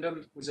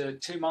Saxmundham was a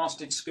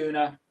two-masted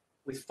schooner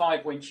with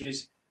 5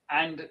 winches,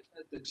 and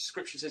the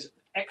description says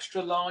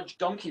extra large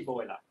donkey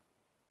boiler.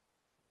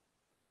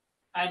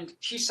 And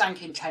she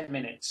sank in 10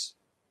 minutes.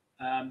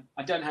 I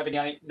don't have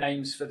any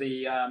names for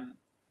the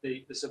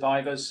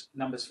survivors,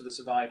 numbers for the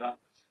survivor,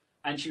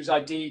 and she was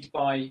ID'd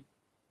by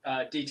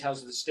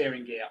details of the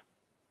steering gear,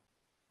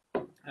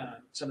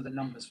 some of the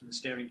numbers from the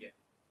steering gear.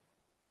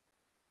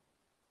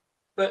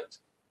 But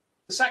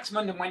the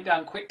Saxmundham went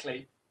down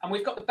quickly, and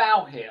we've got the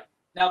bow here.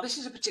 Now, this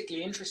is a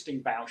particularly interesting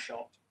bow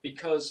shot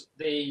because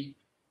the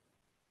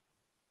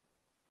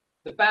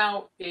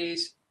bow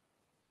is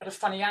at a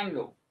funny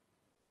angle.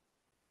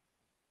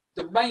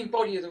 The main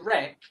body of the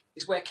wreck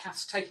is where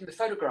Cathy's taking the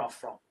photograph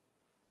from.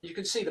 You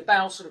can see the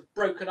bow sort of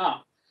broken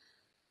up.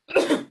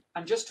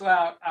 And just to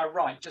our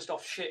right, just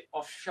off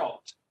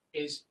shot,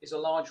 is a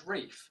large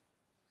reef.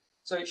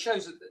 So it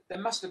shows that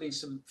there must have been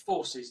some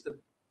forces,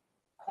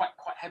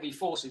 quite heavy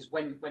forces,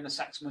 when the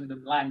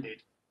Saxmundham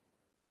landed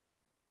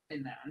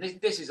in there. And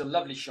this is a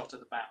lovely shot of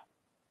the bow.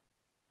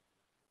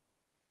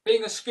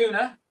 Being a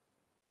schooner,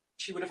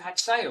 she would have had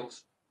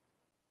sails,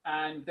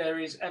 and there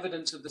is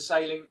evidence of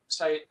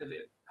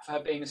of her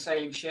being a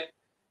sailing ship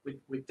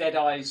with dead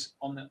eyes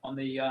on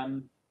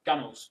the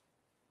gunnels.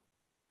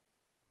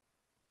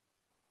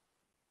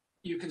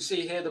 You can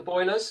see here the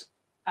boilers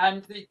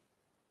and the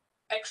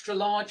extra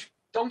large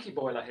donkey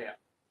boiler here.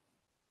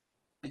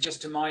 And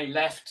just to my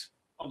left,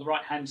 on the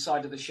right-hand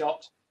side of the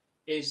shot,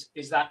 is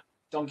that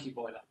donkey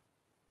boiler.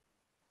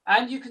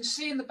 And you can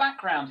see in the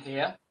background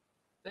here,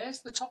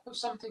 there's the top of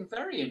something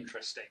very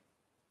interesting.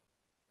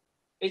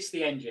 It's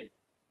the engine.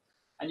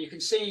 And you can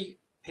see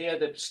here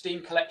the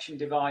steam collection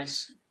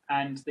device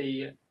and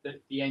the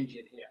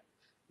engine here.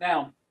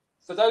 Now,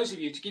 for those of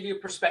you, to give you a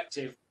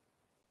perspective,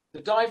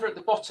 the diver at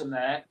the bottom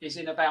there is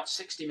in about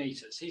 60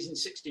 meters. He's in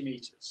 60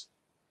 meters.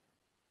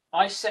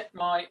 I set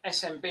my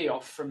SMB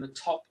off from the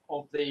top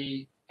of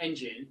the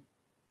engine,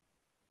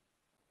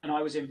 and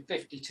I was in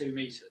 52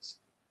 meters.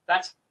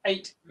 That's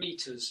 8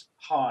 meters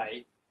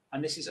high,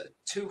 and this is a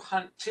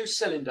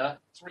two-cylinder,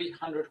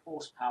 300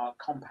 horsepower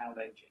compound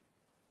engine.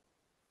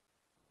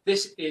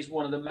 This is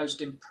one of the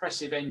most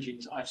impressive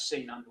engines I've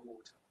seen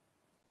underwater.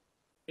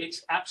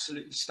 It's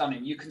absolutely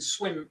stunning. You can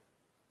swim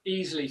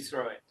easily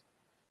through it.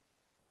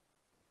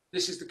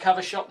 This is the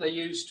cover shot they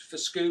used for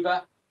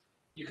SCUBA.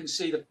 You can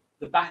see the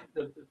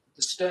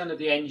stern of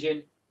the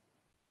engine.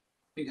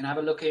 You can have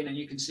a look in and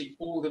you can see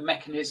all the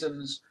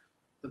mechanisms,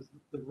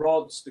 the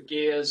rods, the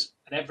gears,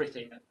 and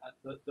everything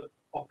that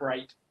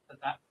operate at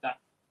that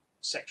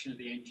section of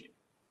the engine.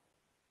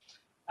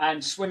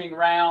 And swimming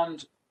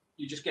around,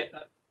 you just get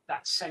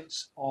that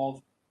sense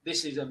of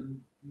this is a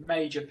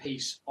major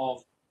piece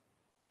of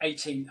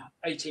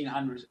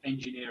 1800s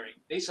engineering.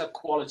 These are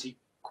quality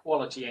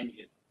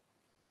engine.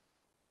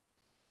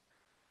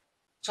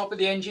 Top of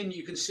the engine,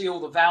 you can see all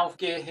the valve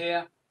gear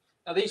here.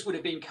 Now these would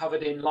have been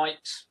covered in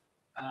light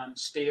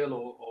steel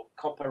or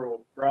copper or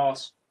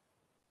brass,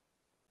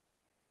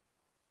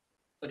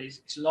 but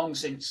it's long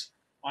since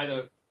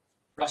either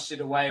rusted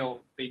away or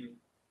been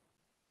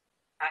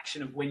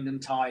action of wind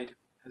and tide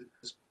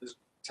has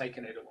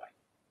taken it away.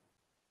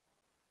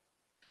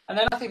 And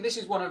then I think this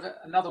is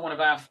another one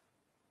of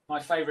my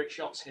favourite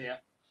shots here.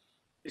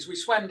 Is we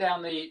swam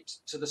down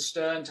to the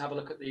stern to have a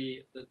look at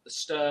the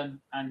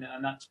stern, and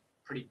that's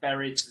pretty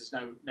buried. So there's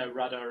no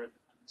rudder and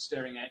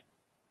steering it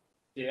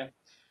here,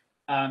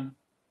 or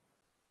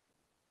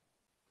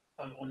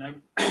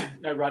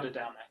no rudder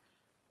down there.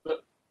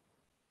 But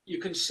you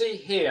can see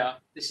here,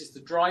 this is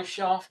the drive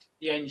shaft,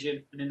 the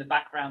engine, and in the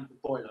background the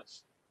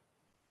boilers.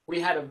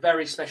 We had a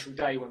very special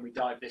day when we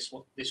dived this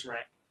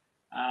wreck.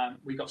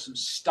 We got some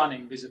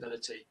stunning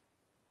visibility.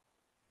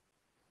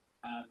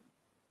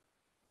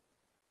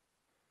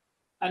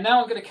 And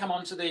now I'm going to come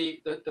on to the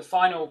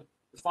final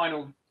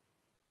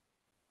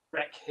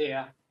wreck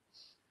here,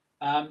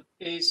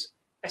 is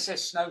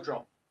SS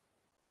Snowdrop.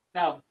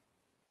 Now,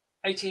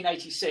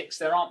 1886,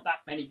 there aren't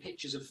that many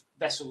pictures of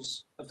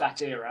vessels of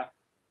that era.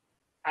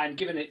 and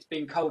given it's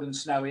been cold and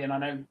snowy, and I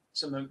know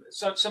some of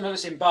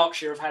us in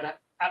Berkshire have had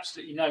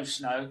absolutely no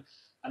snow,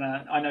 and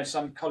I know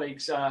some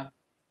colleagues on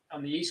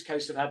the East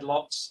Coast have had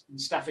lots, and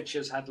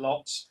Staffordshire's had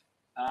lots.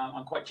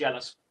 I'm quite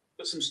jealous,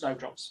 but some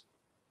snowdrops.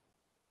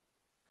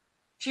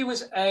 She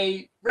was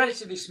a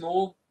relatively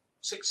small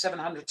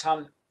 600-700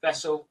 ton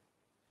vessel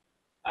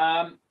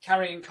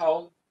carrying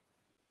coal.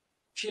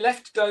 She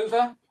left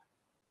Dover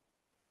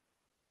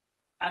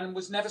and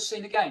was never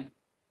seen again.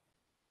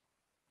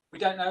 We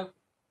don't know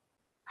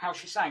how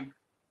she sank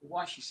or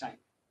why she sank.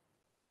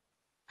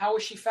 How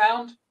was she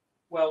found?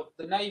 Well,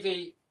 the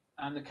Navy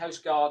and the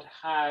Coast Guard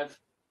have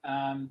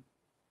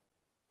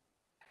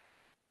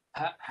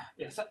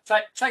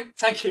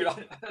thank you.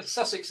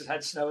 Sussex has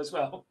had snow as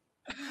well.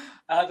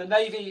 The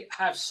Navy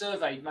have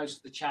surveyed most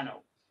of the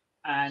channel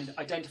and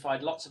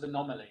identified lots of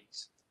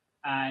anomalies.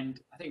 And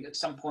I think at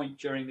some point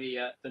during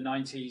the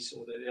 90s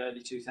or the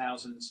early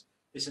 2000s,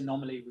 this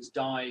anomaly was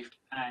dived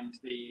and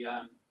the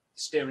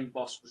steering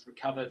boss was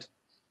recovered,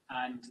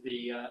 and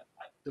the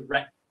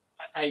wreck,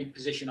 A,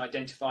 position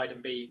identified,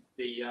 and B,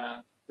 the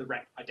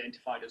wreck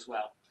identified as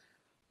well.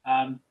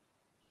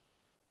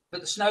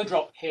 But the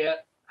Snowdrop here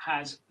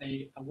has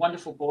a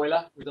wonderful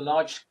boiler with a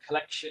large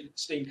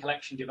steam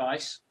collection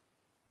device,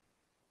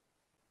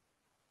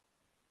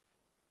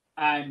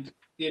 and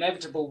the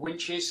inevitable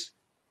winches,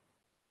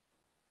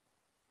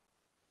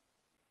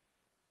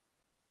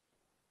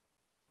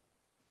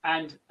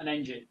 and an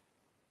engine.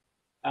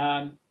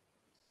 I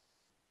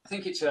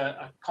think it's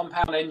a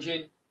compound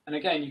engine, and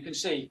again you can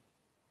see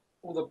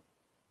all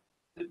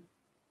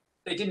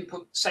they didn't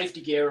put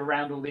safety gear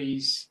around all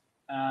these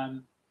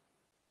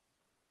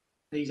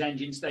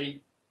engines.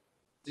 They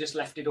just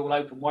left it all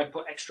open. Why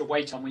put extra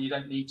weight on when you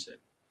don't need to?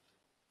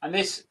 And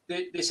this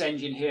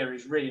engine here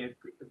is really a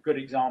good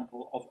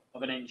example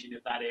of an engine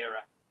of that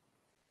era.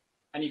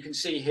 And you can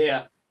see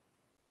here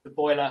the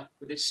boiler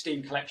with its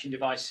steam collection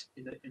device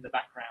in the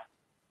background.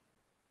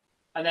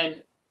 And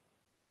then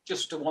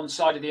just to one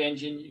side of the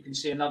engine, you can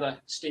see another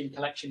steam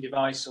collection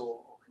device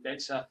or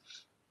condenser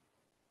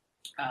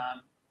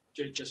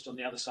just on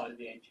the other side of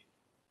the engine.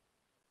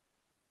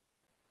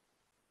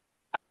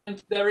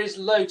 And there is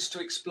loads to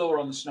explore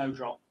on the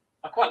Snowdrop.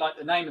 I quite like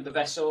the name of the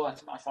vessel. I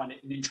find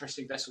it an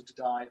interesting vessel to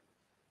dive.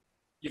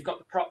 You've got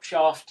the prop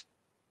shaft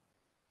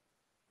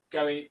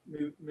going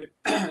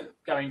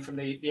from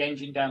the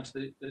engine down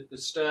to the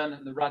stern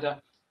and the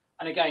rudder.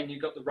 And again,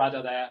 you've got the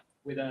rudder there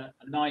with a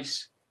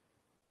nice,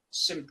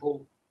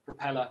 simple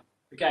propeller.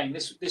 Again,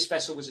 this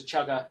vessel was a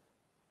chugger,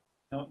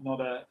 not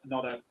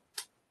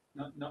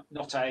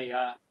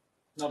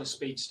a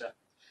speedster.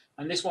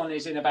 And this one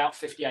is in about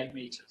 58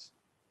 meters.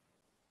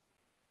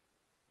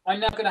 I'm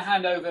now going to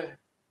hand over.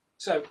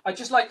 So I'd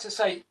just like to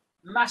say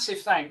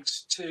massive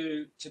thanks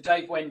to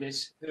Dave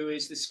Wendis, who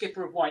is the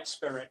skipper of White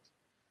Spirit.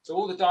 So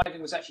all the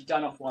diving was actually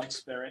done off White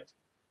Spirit.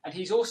 And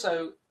he's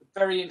also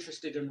very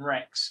interested in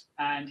wrecks.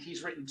 And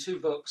he's written 2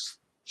 books,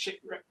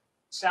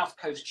 South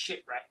Coast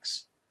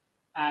Shipwrecks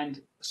and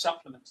the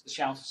supplements, the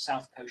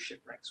South Coast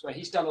Shipwrecks, where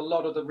he's done a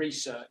lot of the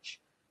research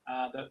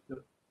that's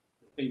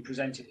been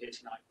presented here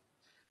tonight.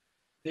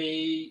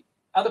 The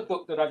other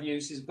book that I've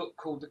used is a book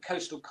called The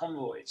Coastal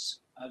Convoys,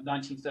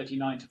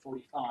 1939 to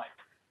 45.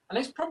 And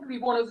it's probably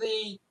one of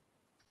the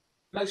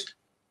most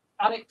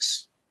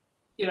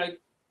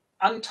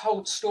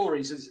untold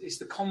stories is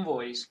the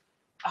convoys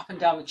up and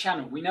down the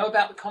channel. We know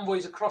about the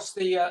convoys across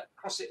the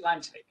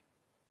Atlantic,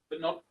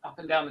 but not up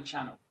and down the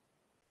channel.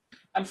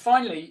 And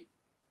finally,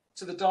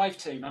 to the dive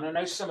team, and I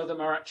know some of them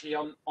are actually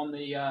on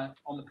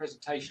the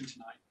presentation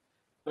tonight,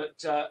 but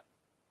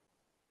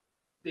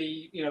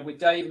with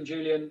Dave and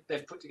Julian,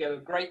 they've put together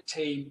a great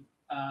team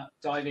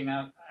diving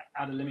out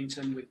of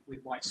Lymington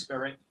with White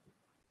Spirit,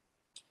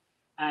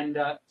 and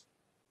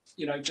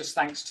just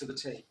thanks to the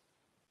team.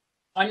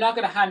 I'm now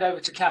going to hand over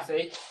to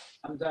Cathy,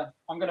 and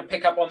I'm going to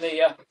pick up on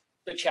the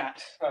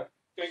chat. So,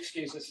 do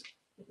excuse us.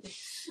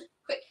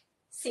 Quick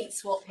seat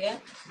swap here.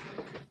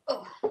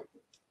 Oh.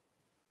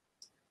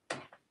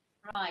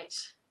 Right.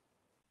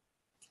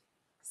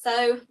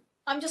 So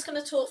I'm just going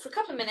to talk for a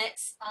couple of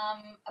minutes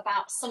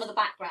about some of the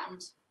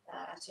background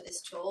to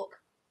this talk.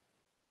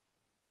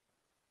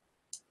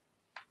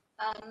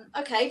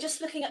 Okay,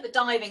 just looking at the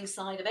diving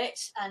side of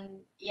it,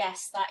 and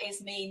yes, that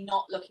is me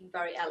not looking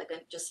very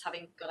elegant, just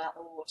having got out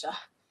the water.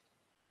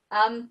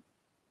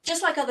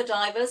 Just like other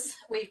divers,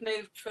 we've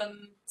moved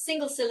from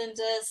single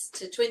cylinders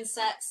to twin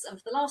sets, and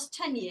for the last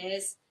 10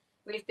 years,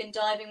 we've been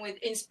diving with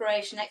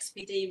Inspiration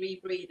XPD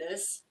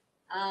rebreathers.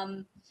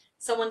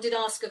 Someone did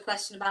ask a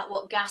question about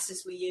what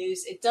gases we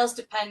use. It does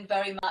depend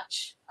very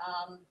much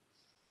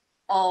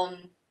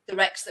on the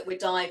wrecks that we're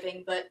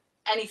diving, but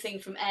anything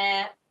from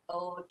air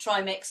or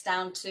trimix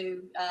down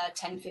to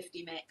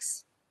 1050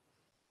 mix.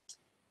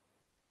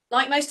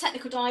 Like most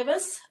technical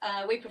divers,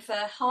 we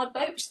prefer hard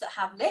boats that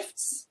have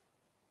lifts.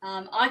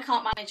 I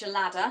can't manage a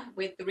ladder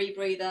with the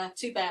rebreather,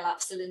 2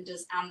 bail-up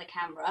cylinders and the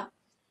camera.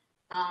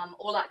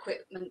 All that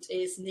equipment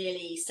is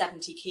nearly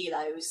 70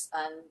 kilos,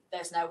 and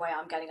there's no way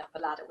I'm getting up a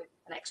ladder with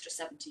an extra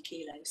 70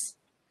 kilos.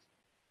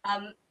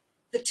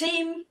 The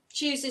team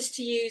chooses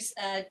to use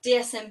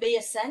DSMB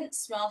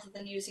ascents rather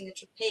than using a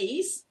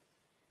trapeze.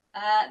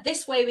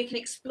 This way we can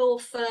explore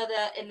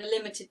further in the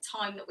limited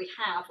time that we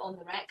have on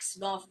the wrecks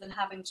rather than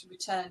having to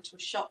return to a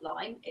shot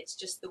line. It's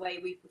just the way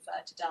we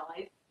prefer to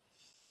dive.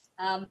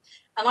 And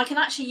I can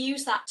actually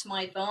use that to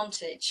my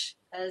advantage,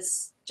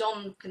 as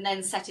John can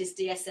then set his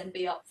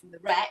DSMB up from the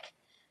wreck,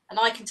 and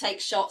I can take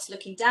shots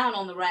looking down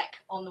on the wreck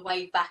on the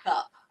way back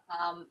up.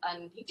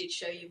 And he did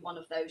show you one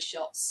of those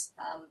shots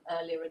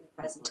earlier in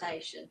the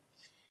presentation.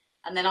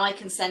 And then I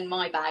can send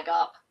my bag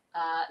up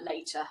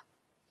later.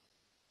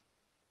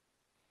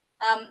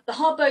 The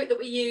hard boat that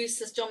we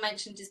use, as John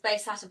mentioned, is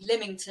based out of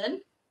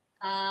Lymington.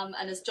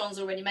 And as John's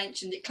already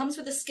mentioned, it comes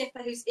with a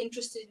skipper who's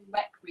interested in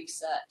wreck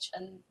research.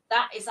 And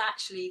that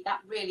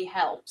really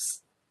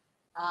helps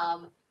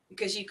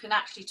because you can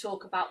actually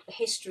talk about the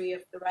history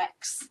of the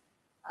wrecks.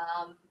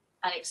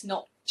 And it's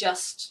not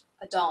just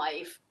a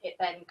dive. It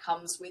then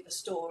comes with a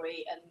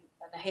story and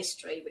a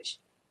history, which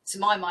to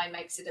my mind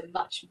makes it a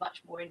much,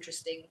 much more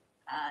interesting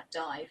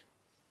dive.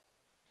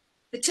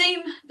 The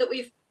team that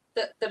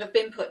that have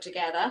been put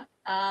together,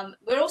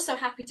 we're also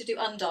happy to do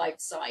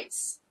undived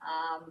sites.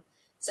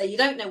 So you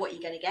don't know what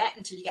you're going to get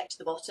until you get to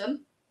the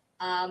bottom.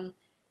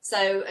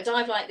 So a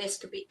dive like this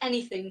could be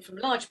anything from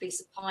a large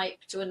piece of pipe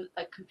to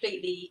a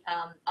completely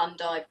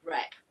undived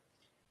wreck.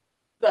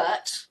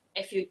 But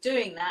if you're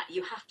doing that,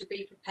 you have to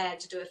be prepared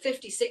to do a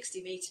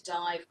 50-60 metre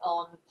dive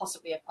on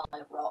possibly a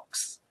pile of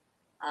rocks.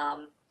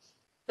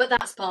 But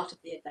that's part of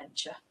the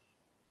adventure.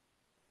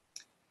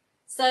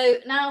 So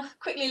now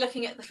quickly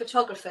looking at the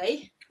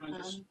photography.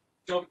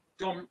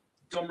 Dom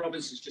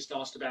Robinson's just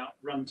asked about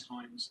run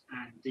times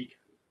and deco.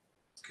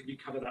 Could you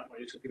cover that while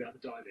you're talking about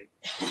the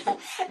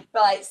diving?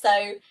 Right,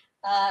 so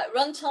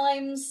run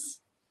times,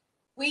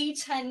 we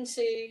tend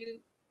to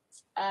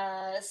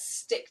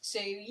stick to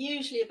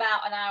usually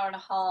about an hour and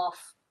a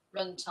half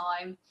run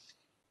time.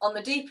 On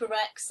the deeper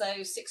wreck,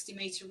 so 60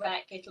 metre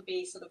wreck, it'll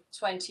be sort of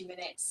 20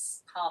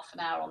 minutes, half an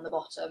hour on the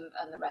bottom,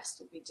 and the rest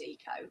will be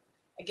deco.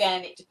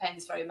 Again, it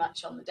depends very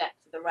much on the depth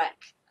of the wreck,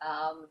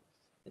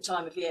 the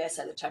time of year,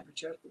 so the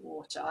temperature of the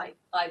water.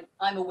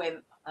 I'm a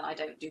wimp and I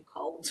don't do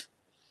cold.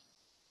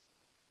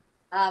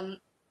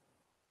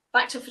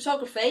 Back to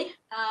photography.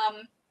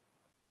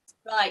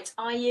 Right,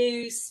 I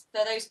use,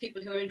 for those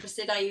people who are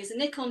interested, I use a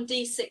Nikon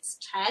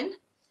D610.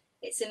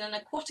 It's in an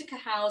Aquatica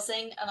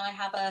housing and I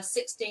have a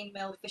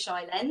 16mm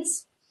fisheye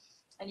lens.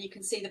 And you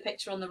can see the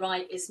picture on the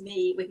right is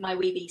me with my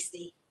wee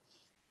beastie.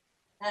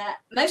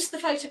 Most of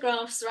the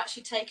photographs are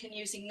actually taken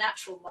using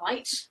natural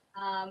light.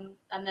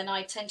 And then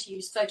I tend to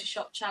use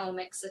Photoshop Channel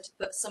Mixer to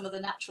put some of the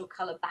natural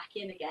colour back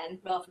in again,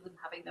 rather than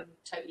having them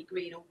totally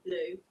green or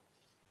blue.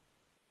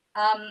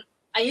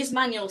 I use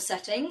manual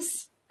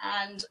settings,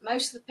 and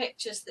most of the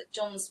pictures that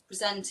John's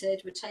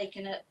presented were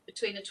taken at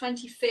between a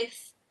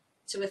 25th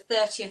to a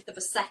 30th of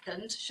a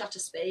second shutter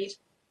speed.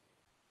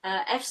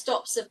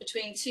 F-stops are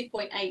between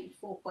 2.8 and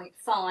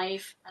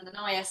 4.5, and an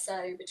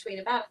ISO between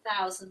about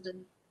 1,000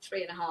 and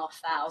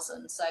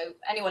 3,500. So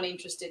anyone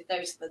interested,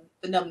 those are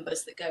the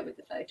numbers that go with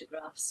the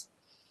photographs.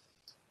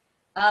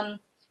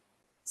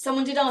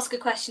 Someone did ask a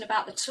question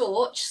about the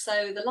torch.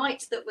 So the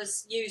light that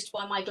was used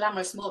by my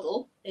glamorous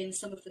model in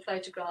some of the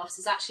photographs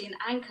is actually an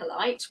anchor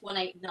light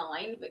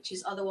 189, which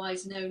is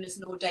otherwise known as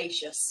an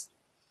audacious.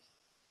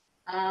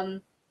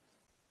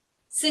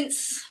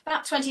 Since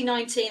about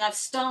 2019, I've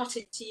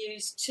started to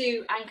use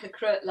 2 anchor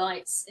cruet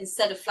lights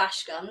instead of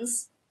flash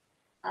guns.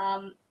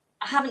 I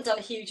haven't done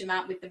a huge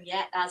amount with them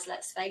yet, as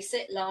let's face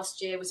it,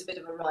 last year was a bit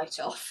of a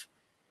write-off.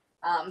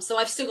 So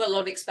I've still got a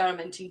lot of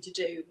experimenting to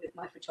do with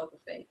my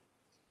photography.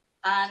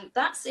 And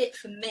that's it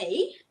for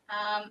me.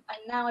 And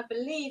now I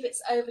believe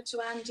it's over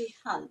to Andy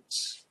Hunt.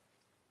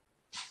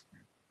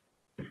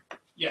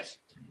 Yes.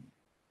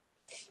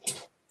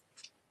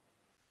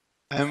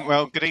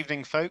 Well, good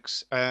evening,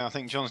 folks. I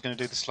think John's going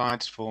to do the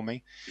slides for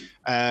me.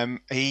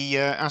 He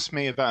asked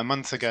me about a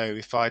month ago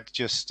if I'd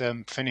just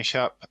finish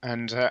up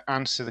and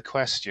answer the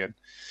question,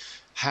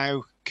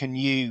 how can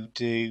you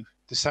do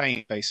the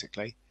same,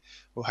 basically,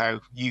 or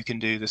how you can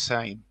do the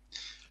same?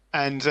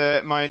 And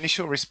my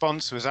initial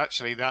response was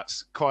actually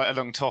that's quite a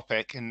long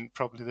topic and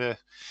probably the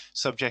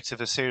subject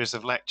of a series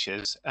of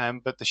lectures.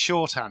 But the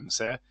short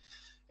answer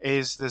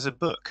is there's a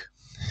book.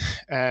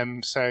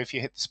 So if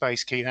you hit the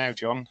space key now,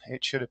 John,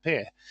 it should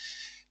appear.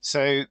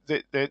 So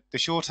the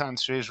short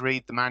answer is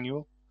read the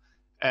manual.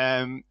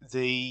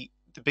 The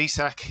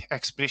BSAC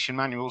expedition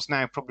manual is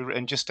now probably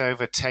written just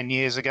over 10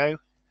 years ago.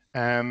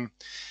 And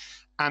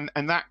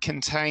that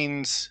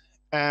contains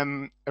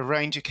a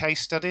range of case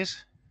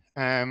studies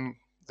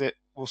that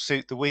will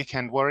suit the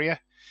weekend warrior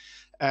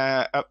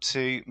up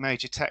to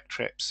major tech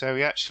trips. So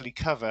we actually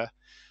cover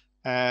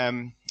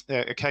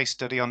a case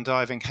study on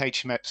diving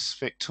HMS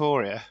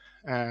Victoria,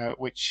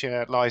 which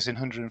lies in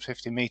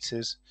 150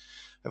 meters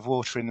of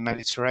water in the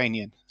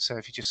Mediterranean. So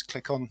if you just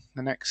click on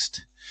the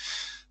next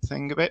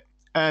thing a bit,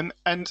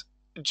 and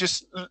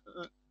just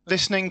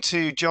listening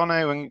to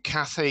Johno and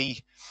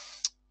Cathy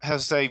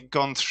as they've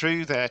gone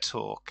through their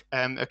talk,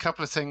 a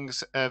couple of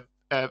things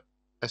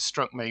has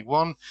struck me.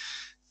 One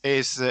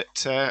is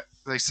that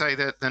they say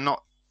that they're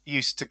not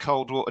used to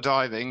cold water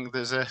diving.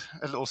 There's a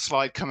little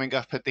slide coming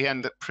up at the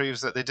end that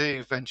proves that they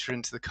do venture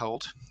into the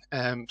cold.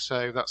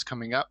 So that's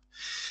coming up.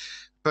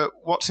 But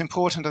what's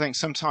important, I think,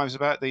 sometimes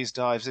about these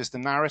dives is the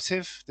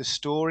narrative, the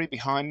story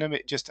behind them.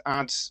 It just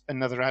adds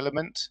another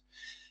element.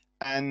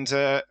 And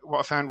what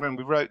I found when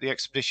we wrote the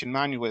expedition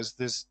manual is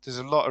there's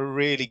a lot of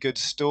really good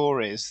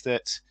stories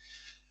that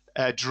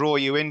draw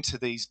you into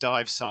these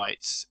dive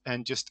sites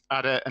and just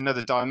add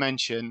another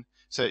dimension,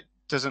 so it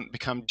doesn't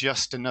become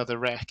just another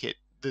wreck.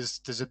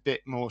 There's a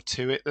bit more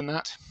to it than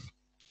that.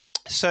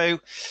 So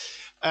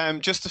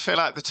just to fill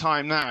out the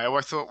time now,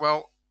 I thought,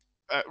 well,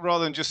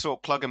 rather than just sort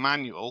of plug a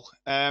manual,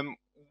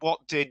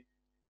 what did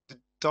the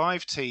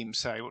dive team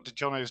say? What did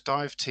Johno's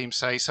dive team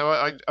say? So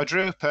I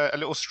drew up a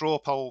little straw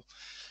poll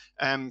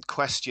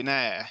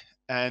questionnaire,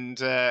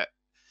 and I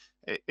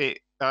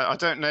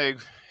don't know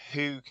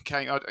who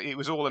came. It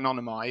was all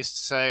anonymized,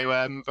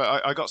 so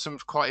but I got some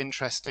quite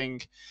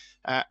interesting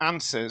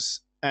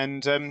answers,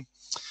 and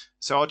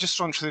so I'll just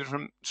run through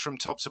from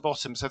top to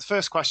bottom. So the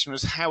first question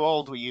was, how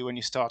old were you when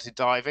you started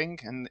diving?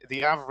 And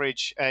the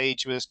average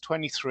age was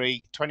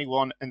 23,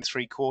 21 and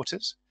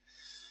 3/4.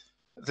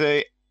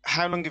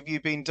 How long have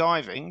you been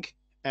diving?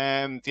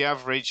 The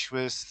average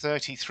was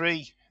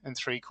 33 and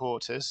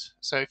 3/4.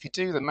 So if you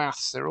do the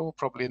maths, they're all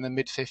probably in the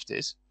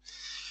mid-50s.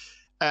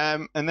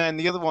 And then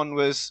the other one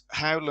was,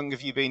 how long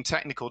have you been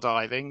technical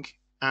diving?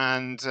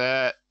 And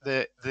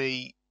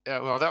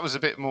well, that was a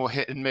bit more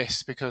hit and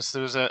miss, because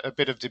there was a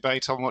bit of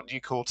debate on what you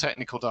call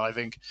technical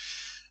diving.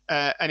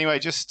 Anyway,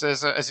 just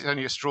as it's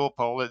only a straw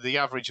poll, the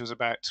average was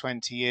about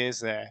 20 years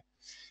there.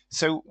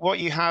 So what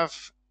you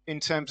have in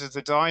terms of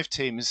the dive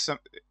team is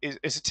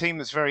a team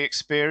that's very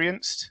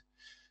experienced.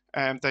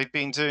 They've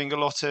been doing a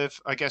lot of,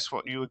 I guess,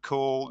 what you would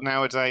call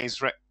nowadays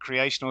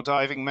recreational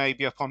diving,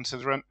 maybe up onto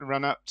the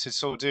run up to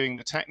sort of doing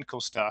the technical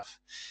stuff.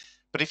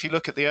 But if you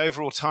look at the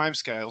overall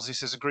timescales,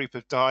 this is a group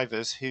of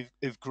divers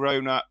who've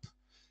grown up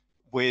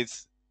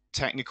with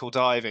technical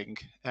diving,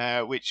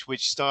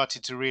 which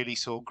started to really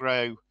sort of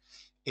grow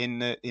in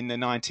the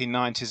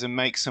 1990s and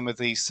make some of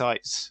these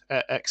sites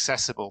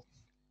accessible.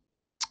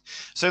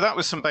 So that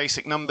was some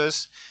basic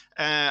numbers.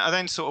 I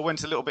then sort of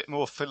went a little bit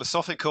more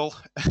philosophical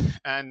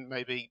and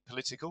maybe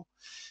political,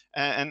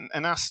 and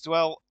asked,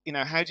 well,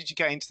 how did you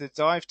get into the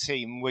dive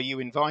team? Were you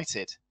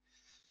invited?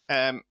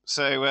 One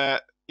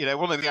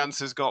of the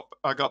answers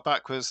I got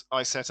back was,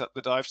 I set up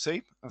the dive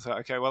team. I thought,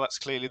 okay, well, that's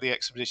clearly the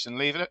expedition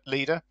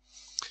leader.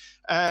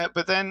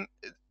 But then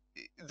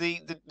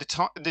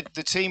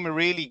the team are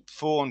really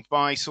formed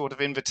by sort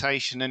of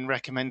invitation and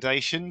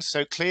recommendation.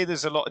 So clear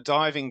there's a lot of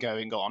diving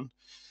going on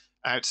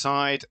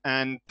outside,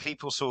 and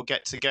people sort of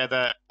get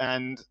together,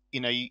 and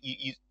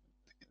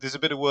there's a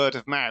bit of word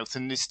of mouth,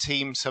 and this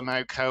team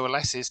somehow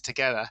coalesces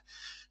together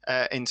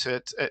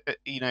into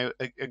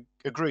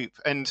a group.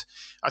 And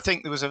I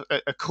think there was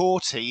a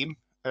core team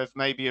of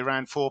maybe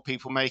around 4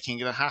 people making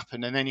it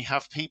happen, and then you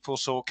have people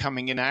sort of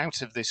coming in and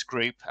out of this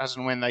group as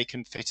and when they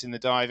can fit in the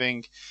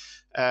diving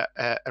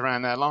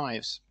around their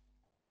lives.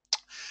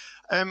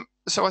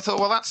 So I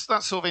thought, well, that's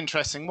sort of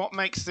interesting. What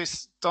makes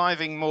this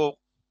diving more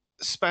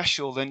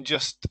special than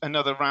just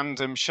another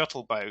random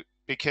shuttle boat?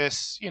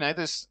 Because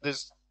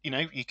there's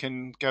you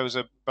can go as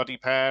a buddy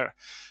pair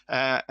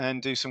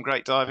and do some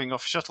great diving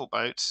off shuttle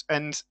boats.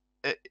 And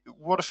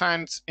what I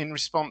found in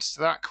response to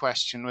that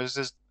question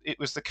was it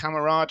was the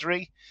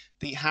camaraderie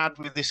that you had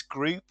with this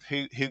group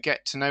who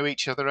get to know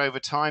each other over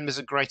time. There's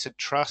a greater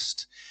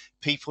trust.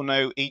 People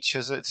know each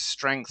other's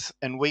strengths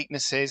and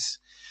weaknesses.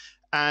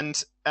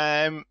 And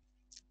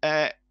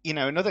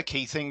another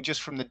key thing,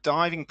 just from the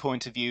diving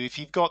point of view, if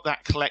you've got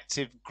that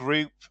collective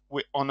group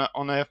on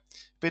a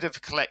bit of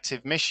a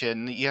collective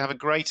mission, you have a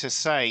greater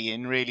say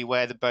in really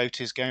where the boat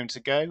is going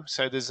to go.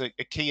 So there's a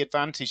key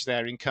advantage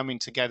there in coming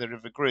together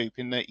of a group,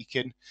 in that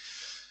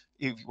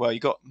you've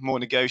got more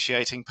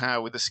negotiating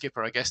power with the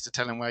skipper, I guess, to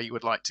tell him where you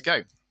would like to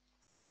go.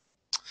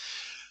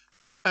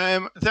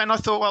 Then I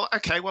thought, well,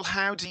 okay, well,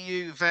 how do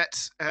you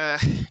vet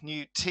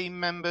new team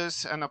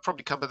members? And I've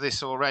probably covered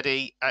this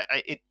already.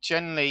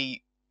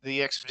 Generally,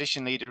 the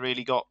expedition leader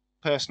really got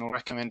personal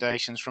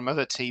recommendations from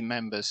other team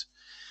members.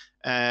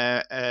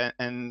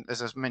 And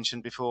as I've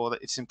mentioned before,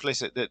 that it's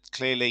implicit that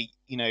clearly,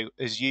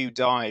 as you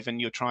dive and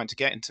you're trying to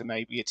get into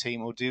maybe a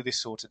team or do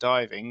this sort of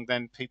diving,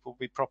 then people will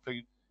be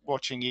properly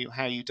watching you,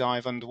 how you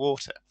dive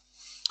underwater.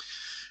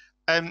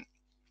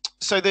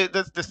 So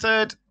the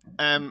third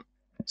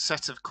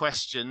set of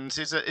questions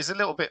is a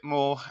little bit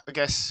more, I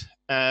guess,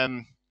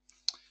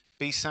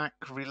 BSAC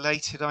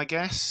related, I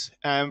guess.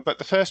 But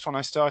the first one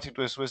I started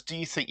was do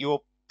you think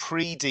your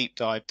pre-deep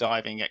dive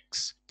diving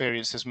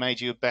experience has made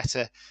you a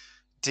better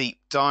deep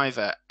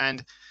diver?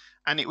 And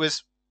it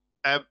was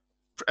a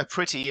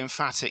pretty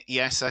emphatic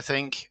yes, I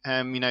think.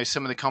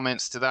 Some of the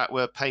comments to that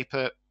were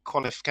paper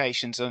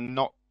qualifications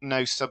are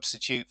no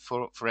substitute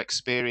for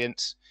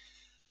experience.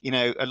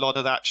 A lot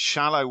of that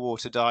shallow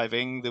water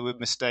diving, there were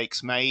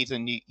mistakes made,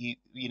 and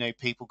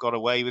people got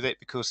away with it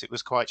because it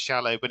was quite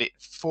shallow, but it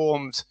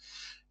formed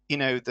you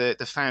know, the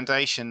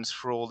foundations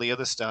for all the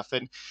other stuff.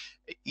 And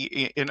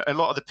a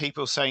lot of the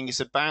people saying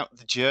it's about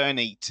the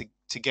journey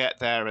to get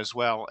there as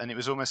well. And it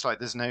was almost like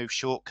there's no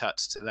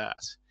shortcuts to that.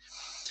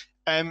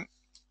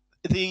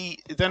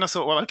 Then I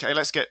thought, well, okay,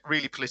 let's get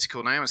really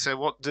political now and say,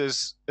 what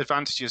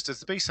advantages does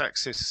the BSAC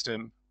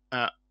system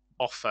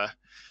offer,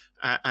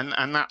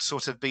 and that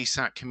sort of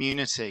BSAC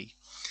community,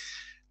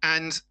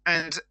 and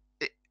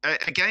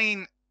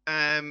again,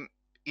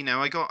 you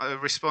know, I got a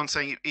response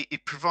saying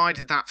it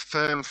provided that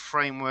firm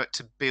framework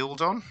to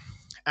build on,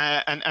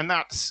 and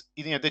that's,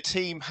 you know, the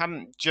team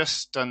hadn't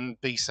just done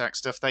BSAC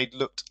stuff; they'd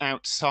looked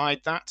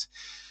outside that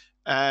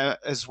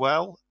as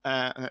well,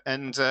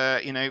 and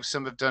you know,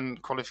 some have done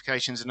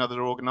qualifications in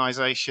other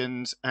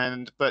organisations,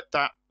 but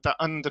that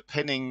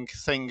underpinning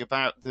thing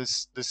about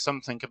there's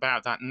something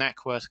about that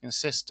networking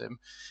system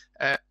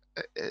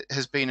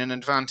has been an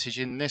advantage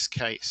in this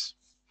case.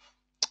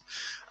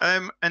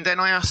 And then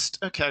I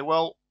asked, okay,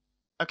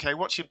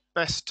 what's your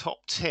best top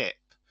tip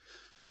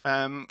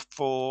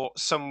for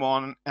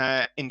someone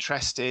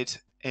interested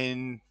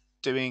in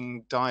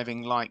doing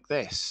diving like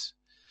this?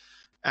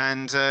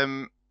 And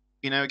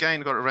you know,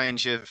 again, got a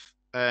range of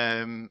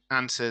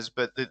answers,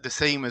 but the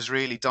theme was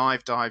really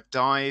dive,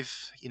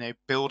 you know,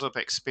 build up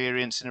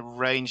experience in a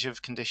range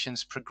of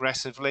conditions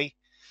progressively,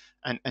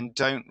 and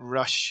don't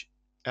rush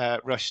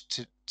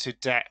to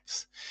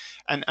depth.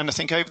 And I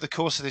think over the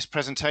course of this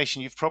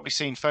presentation, you've probably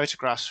seen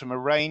photographs from a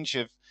range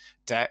of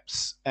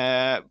depths,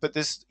 but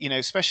there's, you know,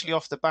 especially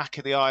off the back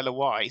of the Isle of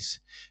Wight,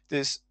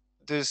 there's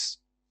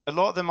a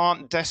lot of them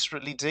aren't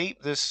desperately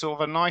deep. There's sort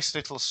of a nice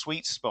little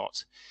sweet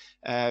spot.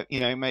 You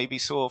know, maybe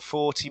sort of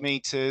 40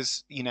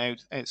 meters, you know,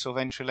 sort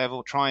of entry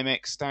level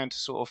trimix down to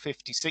sort of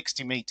 50,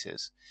 60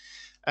 meters,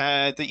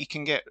 that you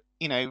can get,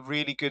 you know,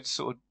 really good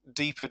sort of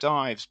deeper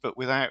dives, but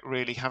without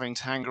really having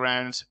to hang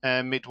around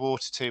mid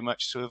water too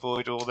much to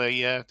avoid all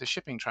the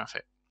shipping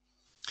traffic.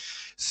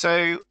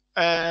 So,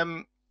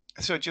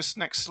 so just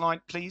next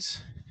slide,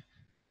 please.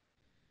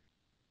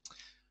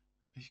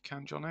 If you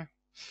can, Johno.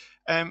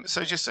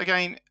 So just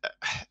again,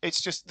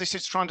 it's just, this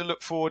is trying to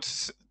look forward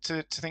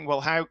to think,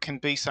 well, how can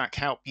BSAC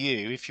help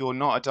you if you're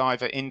not a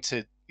diver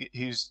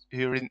who's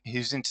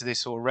into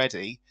this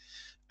already,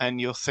 and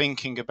you're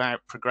thinking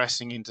about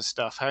progressing into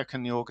stuff? How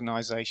can the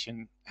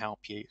organisation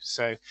help you?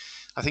 So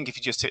I think if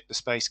you just hit the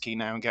space key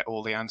now and get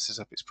all the answers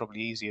up, it's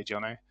probably easier,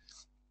 Johno.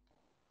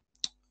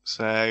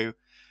 So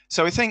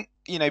I think,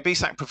 you know,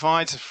 BSAC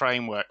provides a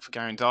framework for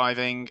going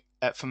diving.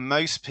 For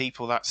most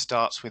people, that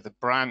starts with a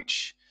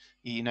branch.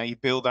 You know, you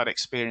build that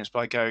experience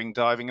by going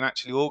diving, and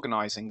actually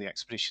organising the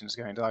expeditions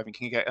going diving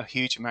can get a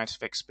huge amount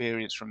of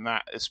experience from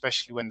that,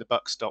 especially when the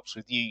buck stops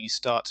with you. You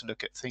start to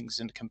look at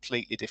things in a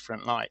completely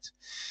different light.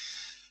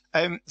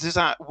 There's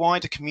that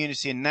wider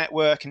community and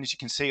network, and as you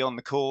can see on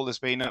the call, there's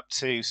been up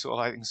to sort of,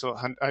 I think, sort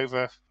of over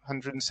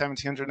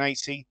 170,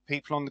 180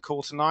 people on the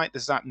call tonight.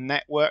 There's that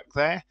network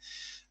there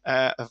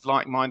of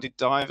like-minded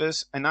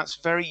divers, and that's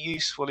very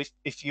useful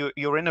if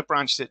you're in a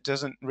branch that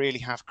doesn't really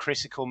have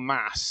critical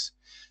mass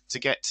to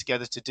get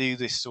together to do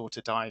this sort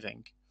of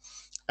diving.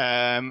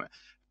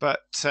 But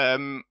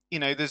you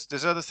know,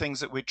 there's other things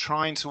that we're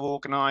trying to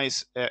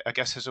organise, I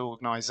guess, as an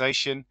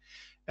organisation.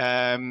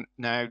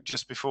 Now,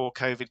 just before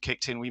COVID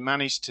kicked in, we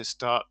managed to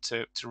start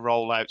to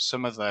roll out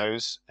some of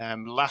those.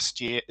 Last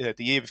year, the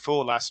year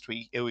before last,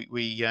 we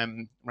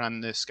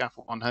ran the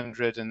Scaffold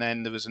 100, and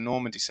then there was a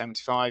Normandy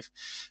 75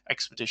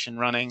 expedition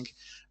running.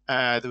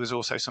 There was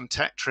also some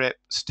tech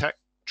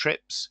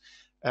trips.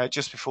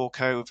 Just before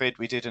COVID,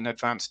 we did an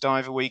advanced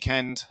diver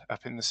weekend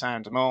up in the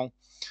Sound of Mull.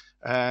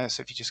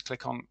 So if you just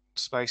click on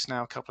space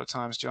now a couple of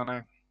times,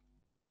 Johno.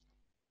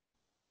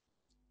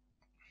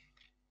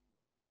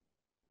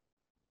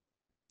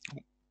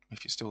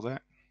 If you're still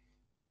there.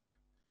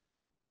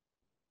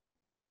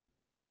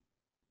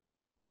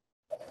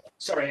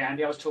 Sorry,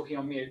 Andy, I was talking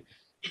on mute.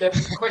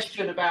 The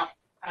question about,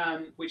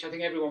 which I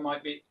think everyone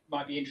might be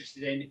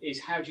interested in, is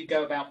how do you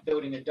go about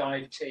building a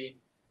dive team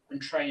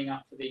and training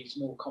up for these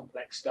more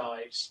complex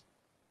dives?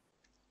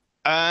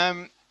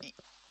 Oh,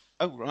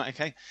 right,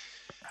 okay.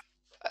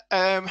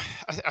 I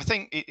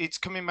think it's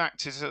coming back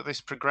to sort of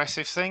this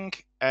progressive thing.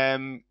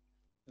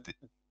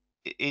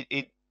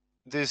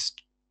 There's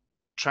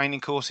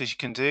training courses you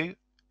can do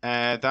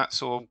that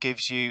sort of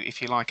gives you,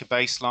 if you like, a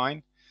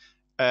baseline.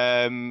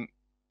 You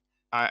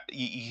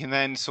can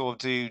then sort of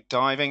do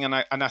diving, and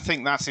I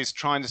think that is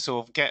trying to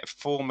sort of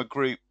form a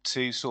group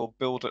to sort of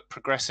build it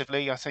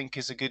progressively, I think,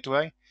 is a good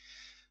way.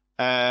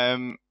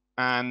 I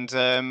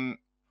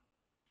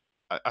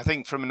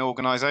think from an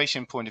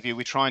organisation point of view,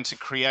 we're trying to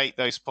create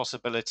those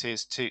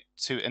possibilities to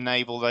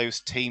enable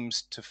those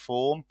teams to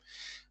form.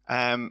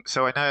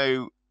 So I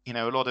know, you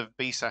know, a lot of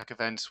BSAC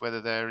events,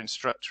 whether they're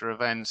instructor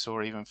events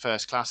or even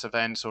first class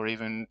events or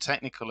even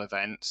technical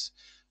events,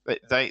 but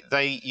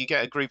you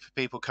get a group of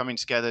people coming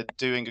together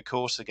doing a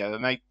course together,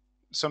 and they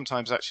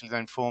sometimes actually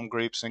then form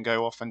groups and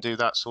go off and do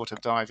that sort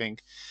of diving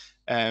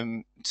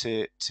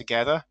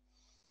together.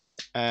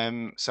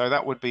 So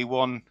that would be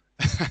one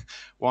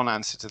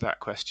answer to that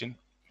question.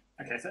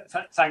 Okay,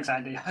 thanks,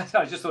 Andy.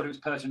 I just thought it was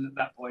pertinent at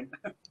that point.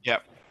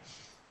 Yep.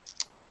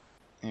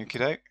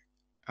 Okay,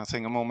 I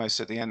think I'm almost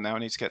at the end now. I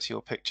need to get to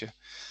your picture.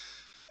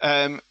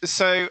 I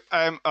thought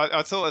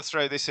I'd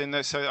throw this in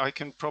there so I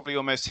can probably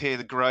almost hear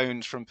the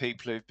groans from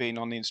people who've been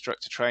on the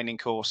instructor training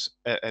course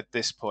at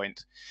this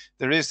point.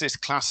 There is this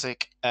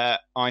classic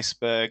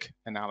iceberg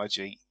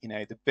analogy, you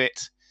know, the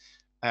bit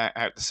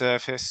out the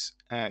surface.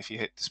 If you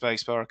hit the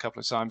spacebar a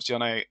couple of times,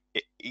 Johno,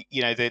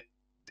 you know,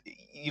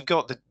 you've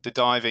got the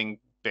diving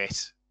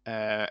bit,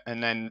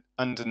 and then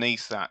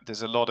underneath that,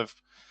 there's a lot of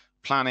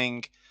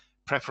planning,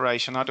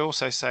 preparation. I'd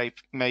also say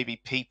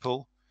maybe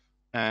people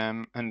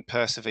and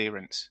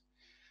perseverance.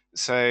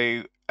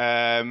 So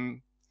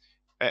and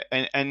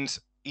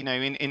you know,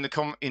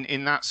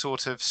 in that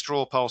sort of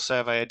straw poll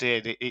survey I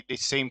did, it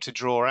seemed to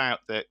draw out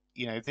that,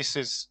 you know,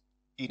 this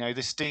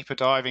deeper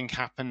diving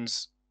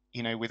happens,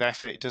 you know, with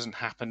effort. It doesn't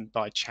happen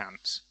by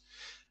chance.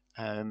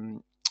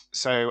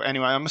 So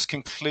anyway, I must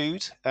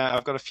conclude.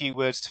 I've got a few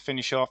words to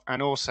finish off,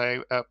 and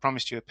also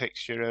promised you a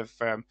picture of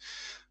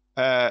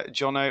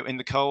Johno in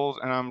the cold,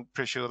 and I'm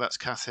pretty sure that's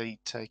Cathy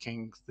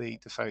taking the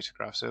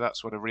photograph. So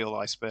that's what a real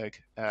iceberg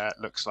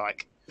looks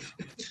like.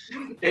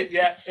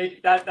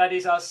 That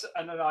is us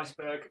and an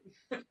iceberg.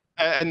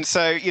 And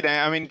so, you know,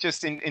 I mean,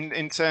 just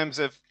in terms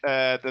of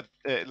the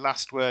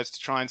last words to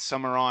try and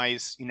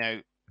summarize, you know,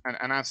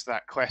 and answer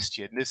that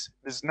question,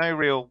 there's no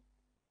real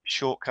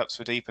shortcuts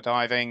for deeper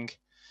diving.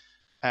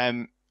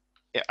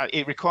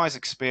 It requires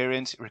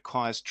experience, it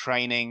requires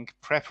training,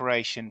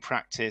 preparation,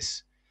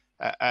 practice,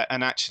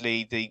 and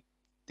actually the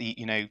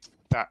you know,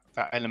 that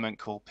element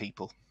called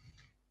people.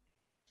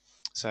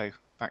 So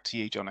back to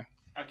you, Johno.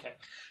 Okay,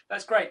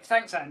 that's great.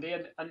 Thanks, Andy,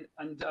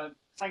 and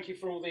thank you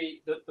for all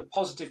the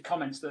positive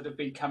comments that have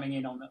been coming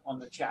in on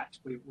the chat.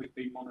 We've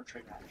been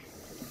monitoring that.